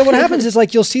 Yeah. And so what happens is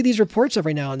like you'll see these reports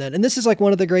every now and then. And this is like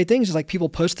one of the great things is like people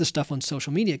post this stuff on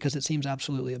social media because it seems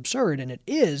absolutely absurd. And it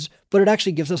is, but it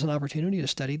actually gives us an opportunity to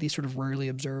study these sort of rarely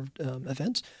observed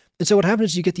events. And so what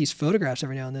happens is you get these photographs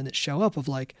every now and then that show up of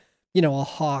like, a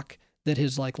hawk that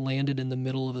has like landed in the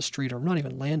middle of a street, or not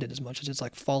even landed as much as it's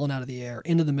like fallen out of the air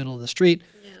into the middle of the street.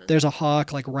 Yeah. There's a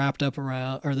hawk like wrapped up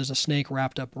around, or there's a snake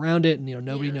wrapped up around it, and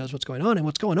nobody knows what's going on. And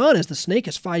what's going on is the snake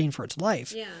is fighting for its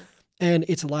life. Yeah. And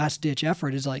its last ditch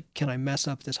effort is like, can I mess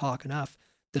up this hawk enough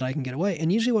that I can get away?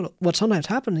 And usually what sometimes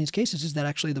happens in these cases is that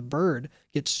actually the bird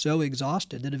gets so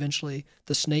exhausted that eventually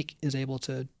the snake is able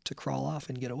to crawl off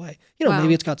and get away.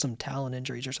 Maybe it's got some talon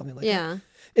injuries or something like that.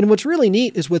 And what's really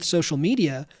neat is with social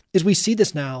media is we see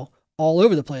this now all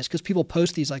over the place because people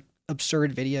post these like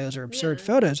absurd videos or absurd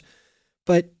photos.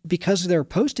 But because they're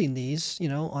posting these,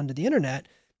 onto the internet,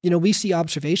 we see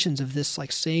observations of this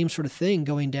like same sort of thing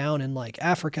going down in like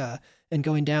Africa and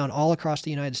going down all across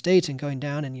the United States and going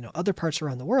down in, other parts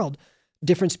around the world,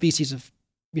 different species of,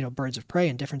 birds of prey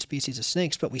and different species of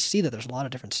snakes. But we see that there's a lot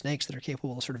of different snakes that are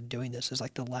capable of sort of doing this as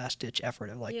like the last ditch effort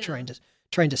of like trying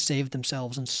to save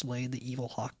themselves and slay the evil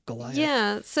hawk Goliath.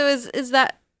 Yeah. So is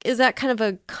that kind of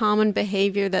a common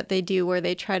behavior that they do where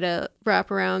they try to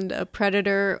wrap around a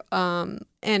predator,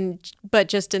 but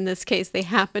just in this case they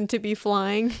happen to be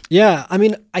flying? Yeah. I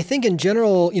mean, I think in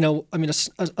general,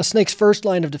 a snake's first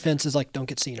line of defense is like don't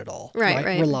get seen at all.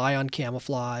 Right. Rely on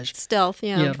camouflage. Stealth,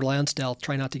 yeah. Yeah, rely on stealth,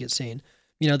 try not to get seen.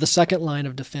 The second line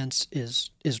of defense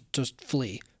is just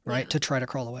flee. Right, to try to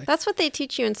crawl away. That's what they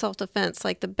teach you in self-defense.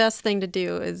 Like the best thing to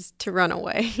do is to run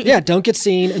away. Yeah, don't get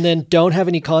seen, and then don't have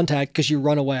any contact because you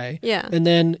run away. Yeah, and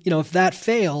then if that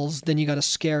fails, then you got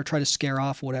to try to scare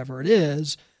off whatever it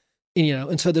is.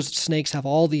 And so those snakes have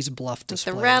all these bluff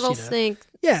displays. The rattlesnake.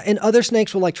 Yeah, and other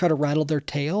snakes will like try to rattle their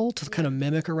tail to kind of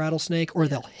mimic a rattlesnake, or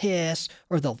they'll hiss,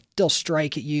 or they'll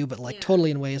strike at you, but like totally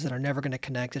in ways that are never going to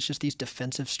connect. It's just these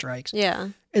defensive strikes. Yeah,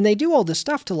 and they do all this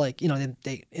stuff to like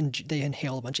they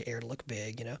inhale a bunch of air to look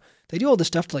big. They do all this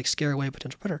stuff to like scare away a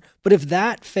potential predator. But if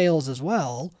that fails as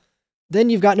well, then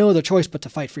you've got no other choice but to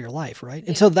fight for your life, right?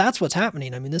 And so that's what's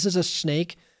happening. I mean, this is a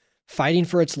snake fighting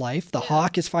for its life. The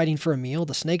hawk is fighting for a meal.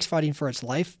 The snake's fighting for its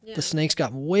life. Yeah. The snake's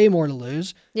got way more to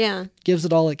lose. Yeah. Gives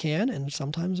it all it can, and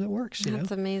sometimes it works,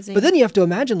 That's amazing. But then you have to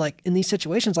imagine, like, in these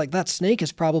situations, like, that snake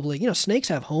is probably, snakes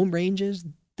have home ranges.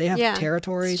 They have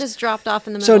territories. It's just dropped off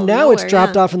in the middle of nowhere. So now it's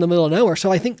dropped off in the middle of nowhere. So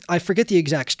I forget the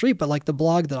exact street, but, like, the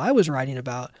blog that I was writing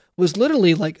about was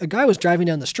literally, like, a guy was driving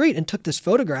down the street and took this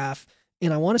photograph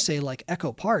in, I want to say, like,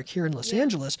 Echo Park here in Los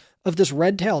Angeles, of this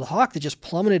red-tailed hawk that just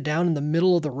plummeted down in the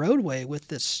middle of the roadway with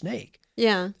this snake.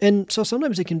 Yeah. And so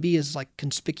sometimes it can be as, like,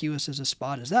 conspicuous as a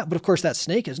spot as that. But, of course, that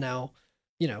snake is now,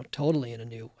 totally in a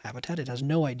new habitat. It has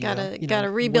no idea.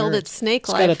 Gotta rebuild its snake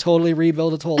life. It's got to totally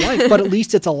rebuild its whole life. But at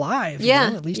least it's alive.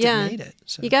 At least it made it.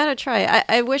 So. You got to try.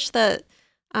 I wish that...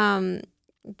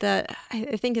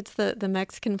 I think it's the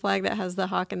Mexican flag that has the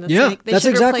hawk and the snake. That's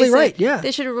exactly right. Yeah,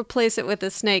 they should replace it with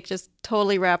a snake just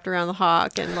totally wrapped around the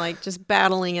hawk and like just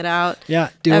battling it out. Yeah,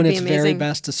 doing its very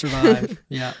best to survive.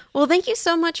 Yeah. Well, thank you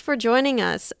so much for joining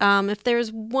us. If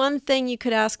there's one thing you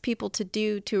could ask people to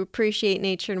do to appreciate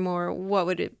nature more, what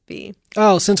would it be?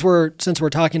 Oh, since we're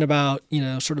talking about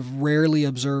sort of rarely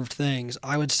observed things,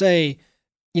 I would say.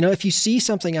 If you see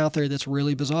something out there that's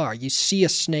really bizarre, you see a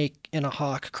snake and a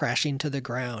hawk crashing to the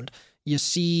ground, you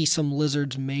see some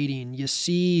lizards mating, you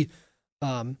see,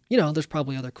 there's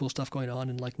probably other cool stuff going on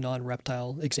in like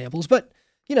non-reptile examples, but,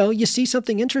 you see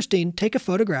something interesting, take a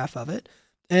photograph of it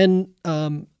and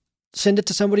send it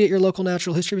to somebody at your local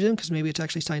natural history museum because maybe it's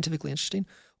actually scientifically interesting.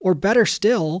 Or better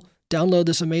still, download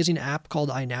this amazing app called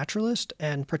iNaturalist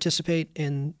and participate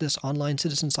in this online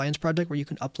citizen science project where you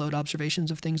can upload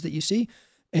observations of things that you see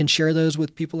and share those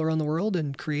with people around the world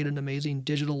and create an amazing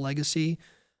digital legacy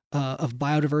of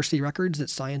biodiversity records that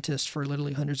scientists for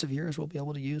literally hundreds of years will be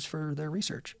able to use for their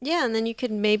research. Yeah, and then you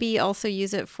could maybe also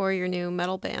use it for your new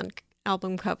metal band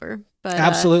album cover. But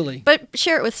Absolutely. But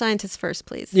share it with scientists first,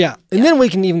 please. Yeah, and then we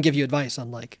can even give you advice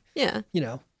on what to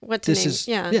name. What's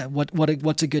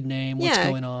a good name, what's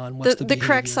going on, what's the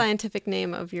correct scientific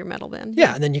name of your metal band.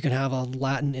 Yeah, and then you can have a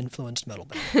Latin influenced metal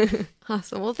band.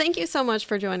 Awesome. Well, thank you so much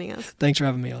for joining us. Thanks for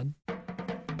having me on.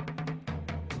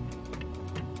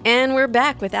 And we're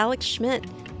back with Alex Schmidt.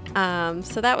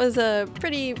 So that was a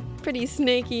pretty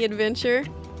snaky adventure.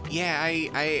 Yeah,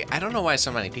 I don't know why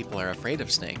so many people are afraid of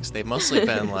snakes. They've mostly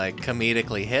been like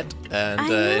comedically hit and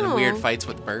in weird fights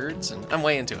with birds, and I'm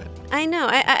way into it. I know.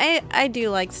 I do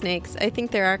like snakes. I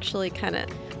think they're actually kind of,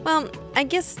 well, I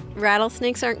guess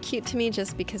rattlesnakes aren't cute to me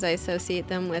just because I associate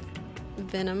them with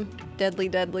venom, deadly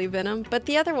venom. But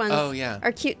the other ones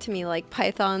are cute to me, like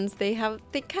pythons. They kind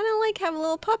of like have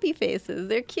little puppy faces.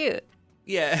 They're cute.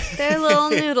 Yeah. They're little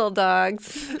noodle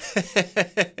dogs.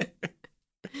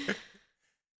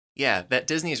 Yeah, that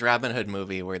Disney's Robin Hood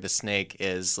movie where the snake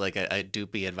is like a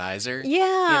doopy advisor.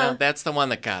 Yeah. That's the one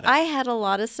that got it. I had a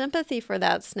lot of sympathy for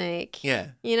that snake. Yeah.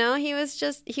 He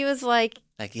was like...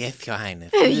 Like, yes, Your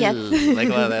Highness. Yes. Like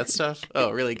a lot of that stuff.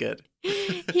 Oh, really good.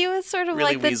 He was sort of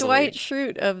really like the weaselly. Dwight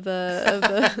Schrute of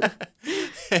the...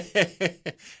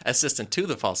 Assistant to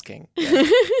the False King.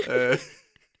 Yeah.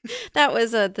 That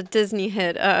was the Disney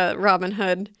hit, Robin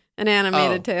Hood. An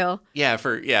animated tale. Yeah,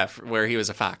 for where he was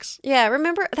a fox. Yeah,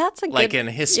 remember that's a good... Like in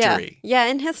history. Yeah,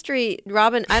 in history,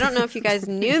 Robin. I don't know if you guys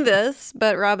knew this,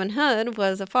 but Robin Hood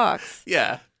was a fox.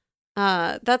 Yeah.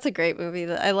 That's a great movie.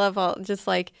 That I love all just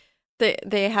like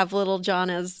they have Little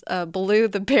John as Baloo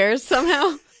the bear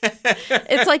somehow.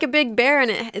 It's like a big bear,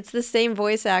 and it's the same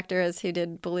voice actor as who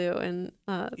did Baloo in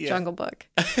Jungle Book.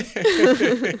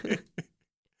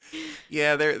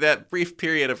 Yeah, that brief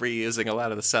period of reusing a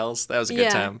lot of the cells, that was a good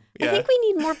time. Yeah. I think we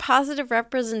need more positive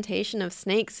representation of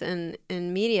snakes in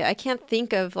media. I can't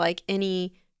think of like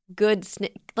any good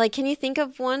snake. Like, can you think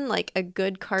of one, like a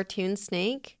good cartoon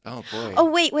snake? Oh, boy. Oh,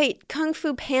 wait. Kung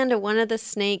Fu Panda, one of the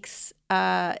snakes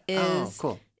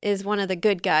is one of the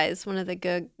good guys, one of the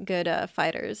good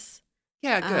fighters.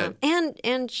 Yeah, good.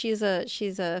 And she's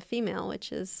a female,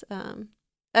 which is...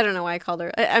 I don't know why I called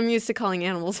her. I'm used to calling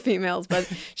animals females, but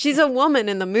she's a woman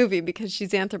in the movie because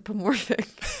she's anthropomorphic.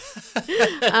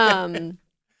 And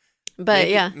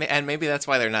maybe that's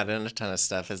why they're not in a ton of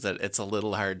stuff, is that it's a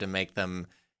little hard to make them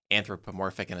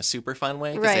anthropomorphic in a super fun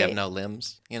way because they have no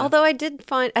limbs. Although I did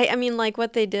find, I mean, like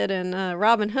what they did in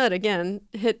Robin Hood, again,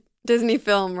 hit Disney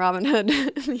film Robin Hood,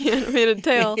 the animated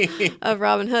tale of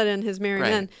Robin Hood and his merry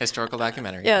men. Historical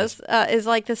documentary. Yes, is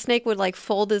like the snake would like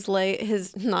fold his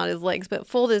not his legs, but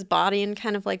fold his body in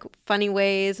kind of like funny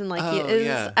ways, and like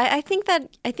I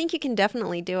think you can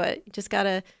definitely do it. You just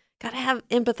gotta have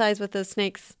empathize with those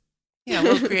snakes. Yeah, a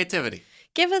little creativity.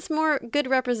 Give us more good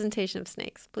representation of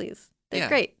snakes, please. They're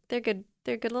great. They're good.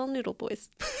 They're good little noodle boys.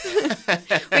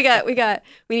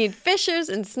 We need fishers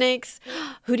and snakes.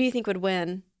 Who do you think would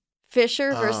win?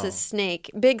 Fisher versus snake,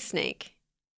 big snake.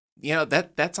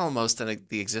 That's almost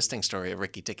the existing story of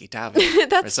Rikki Tikki Tavi.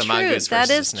 That's true. Mongoose that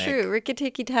versus is snake. true. Rikki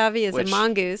Tikki Tavi is a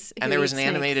mongoose. And there was an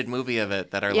animated movie of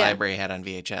it that our library had on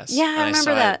VHS. Yeah, I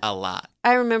remember that. I saw it a lot.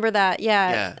 I remember that.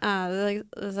 Yeah. It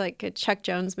was like a Chuck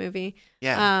Jones movie.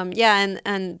 Yeah.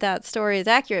 And that story is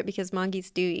accurate because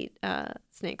monkeys do eat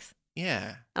snakes.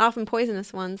 Yeah. And often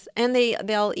poisonous ones. And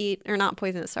they'll eat, or not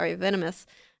poisonous, sorry, venomous.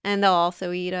 And they'll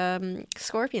also eat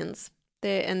scorpions.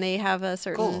 They have a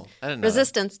certain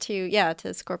resistance to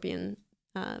scorpion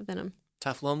venom.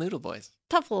 Tough little noodle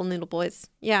boys.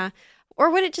 Yeah.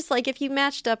 Or would it just like if you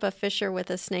matched up a fisher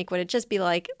with a snake, would it just be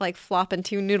like flopping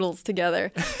two noodles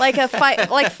together, like a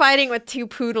fight, like fighting with two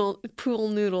pool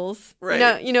noodles?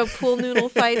 Right. You know pool noodle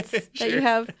fights that you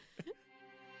have.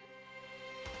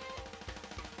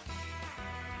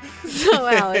 So,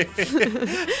 Alex,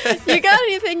 you got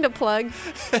anything to plug?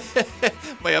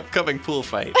 My upcoming pool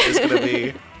fight is going to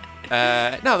be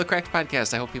the Cracked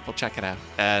Podcast. I hope people check it out.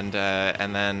 And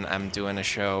then I'm doing a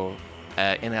show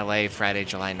in LA Friday,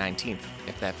 July 19th,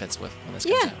 if that fits with when this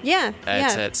comes out. Yeah.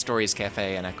 It's at Stories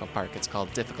Cafe in Echo Park. It's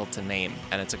called Difficult to Name,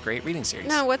 and it's a great reading series.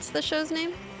 No, what's the show's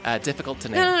name? Difficult to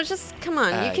Name. No, just come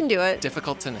on. You can do it.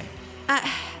 Difficult to Name.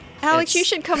 Alex, you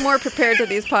should come more prepared to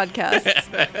these podcasts.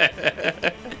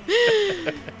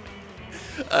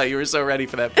 You were so ready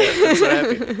for that bit. I'm so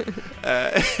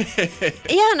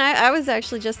happy. Yeah, and I was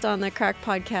actually just on the Crack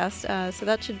Podcast, so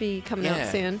that should be coming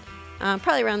out soon.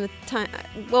 Probably around the time.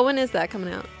 Well, when is that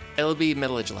coming out? It'll be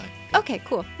middle of July. Okay,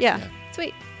 cool. Yeah.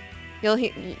 Sweet.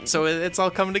 So it's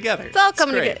all coming together. It's all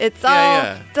coming great.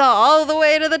 together. It's all the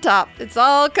way to the top. It's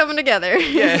all coming together.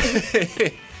 Yeah.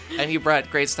 And you brought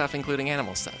great stuff, including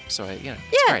animal stuff. So, it's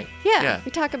great. Yeah.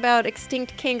 We talk about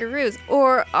extinct kangaroos.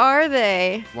 Or are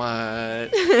they?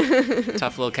 What?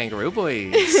 Tough little kangaroo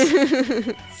boys.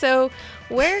 So,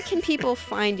 where can people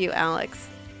find you, Alex?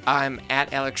 I'm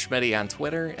at Alex Schmitty on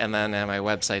Twitter, and then my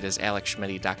website is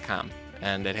alexschmitty.com.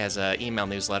 And it has an email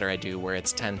newsletter I do where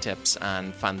it's 10 tips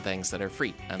on fun things that are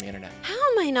free on the internet. How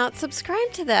am I not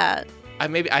subscribed to that? I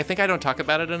think I don't talk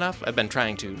about it enough. I've been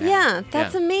trying to now. Yeah,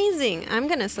 that's amazing. I'm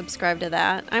going to subscribe to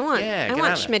that. I want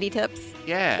Schmitty tips.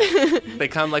 Yeah. They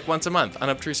come like once a month,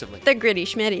 unobtrusively. The gritty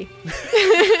Schmitty.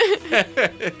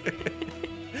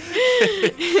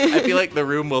 I feel like the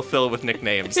room will fill with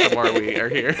nicknames the more we are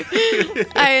here.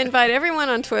 I invite everyone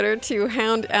on Twitter to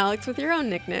hound Alex with your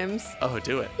own nicknames. Oh,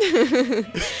 do it.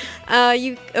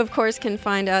 You, of course, can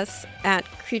find us at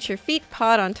Creature Feet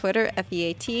Pod on Twitter,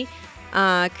 FEAT,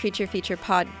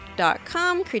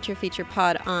 creaturefeaturepod.com, Creature Feature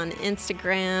Pod on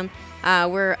Instagram.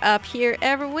 We're up here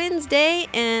every Wednesday,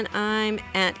 and I'm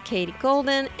at Katie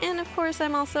Golden, and of course,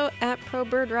 I'm also at Pro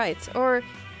Bird Rights. Or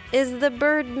is the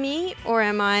bird me, or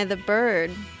am I the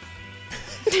bird?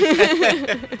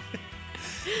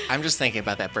 I'm just thinking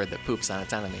about that bird that poops on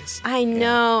its enemies. I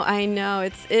know.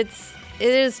 It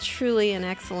is truly an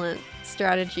excellent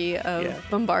strategy of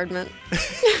bombardment.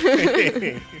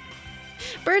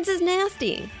 Birds is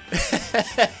nasty.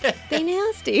 They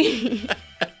nasty.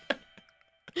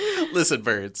 Listen,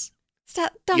 birds.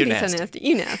 Stop! Don't be so nasty.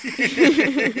 You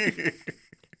nasty.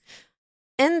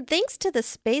 And thanks to the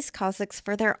Space Cossacks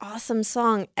for their awesome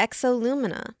song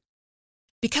Exolumina.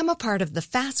 Become a part of the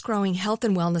fast-growing health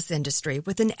and wellness industry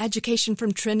with an education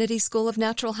from Trinity School of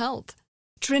Natural Health.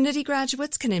 Trinity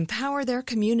graduates can empower their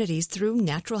communities through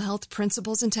natural health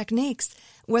principles and techniques,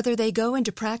 whether they go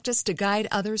into practice to guide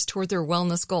others toward their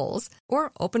wellness goals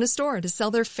or open a store to sell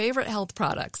their favorite health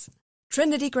products.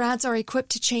 Trinity grads are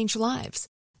equipped to change lives.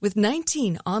 With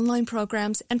 19 online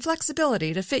programs and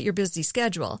flexibility to fit your busy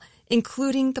schedule,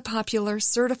 including the popular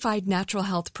Certified Natural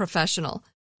Health Professional,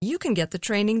 you can get the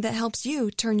training that helps you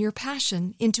turn your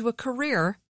passion into a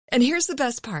career. And here's the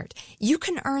best part. You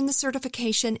can earn the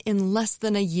certification in less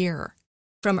than a year.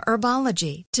 From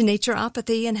herbology to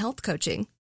naturopathy and health coaching,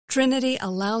 Trinity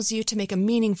allows you to make a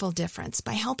meaningful difference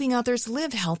by helping others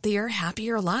live healthier,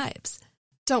 happier lives.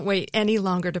 Don't wait any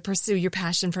longer to pursue your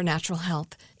passion for natural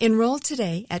health. Enroll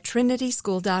today at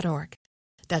trinityschool.org.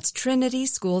 That's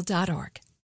trinityschool.org.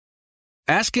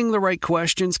 Asking the right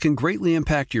questions can greatly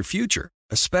impact your future,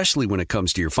 especially when it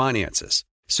comes to your finances.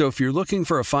 So if you're looking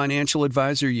for a financial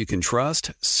advisor you can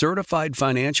trust, certified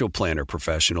financial planner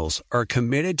professionals are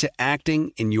committed to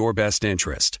acting in your best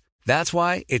interest. That's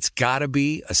why it's got to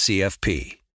be a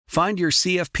CFP. Find your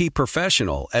CFP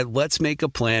professional at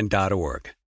letsmakeaplan.org.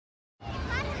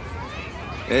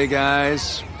 Hey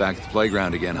guys, back at the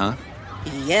playground again, huh?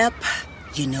 Yep.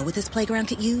 You know what this playground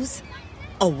could use?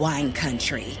 A wine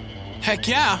country. Heck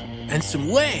yeah, and some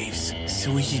waves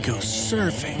so we could go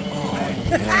surfing. Oh,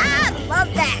 yeah. Ah,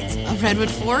 love that. A redwood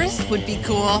forest would be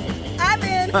cool. I'm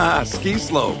in. Ah, ski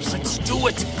slopes. Let's do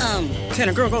it. Can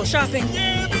a girl go shopping?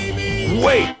 Yeah, baby.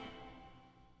 Wait.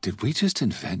 Did we just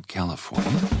invent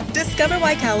California? Discover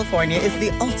why California is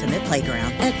the ultimate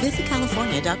playground at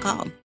visitcalifornia.com.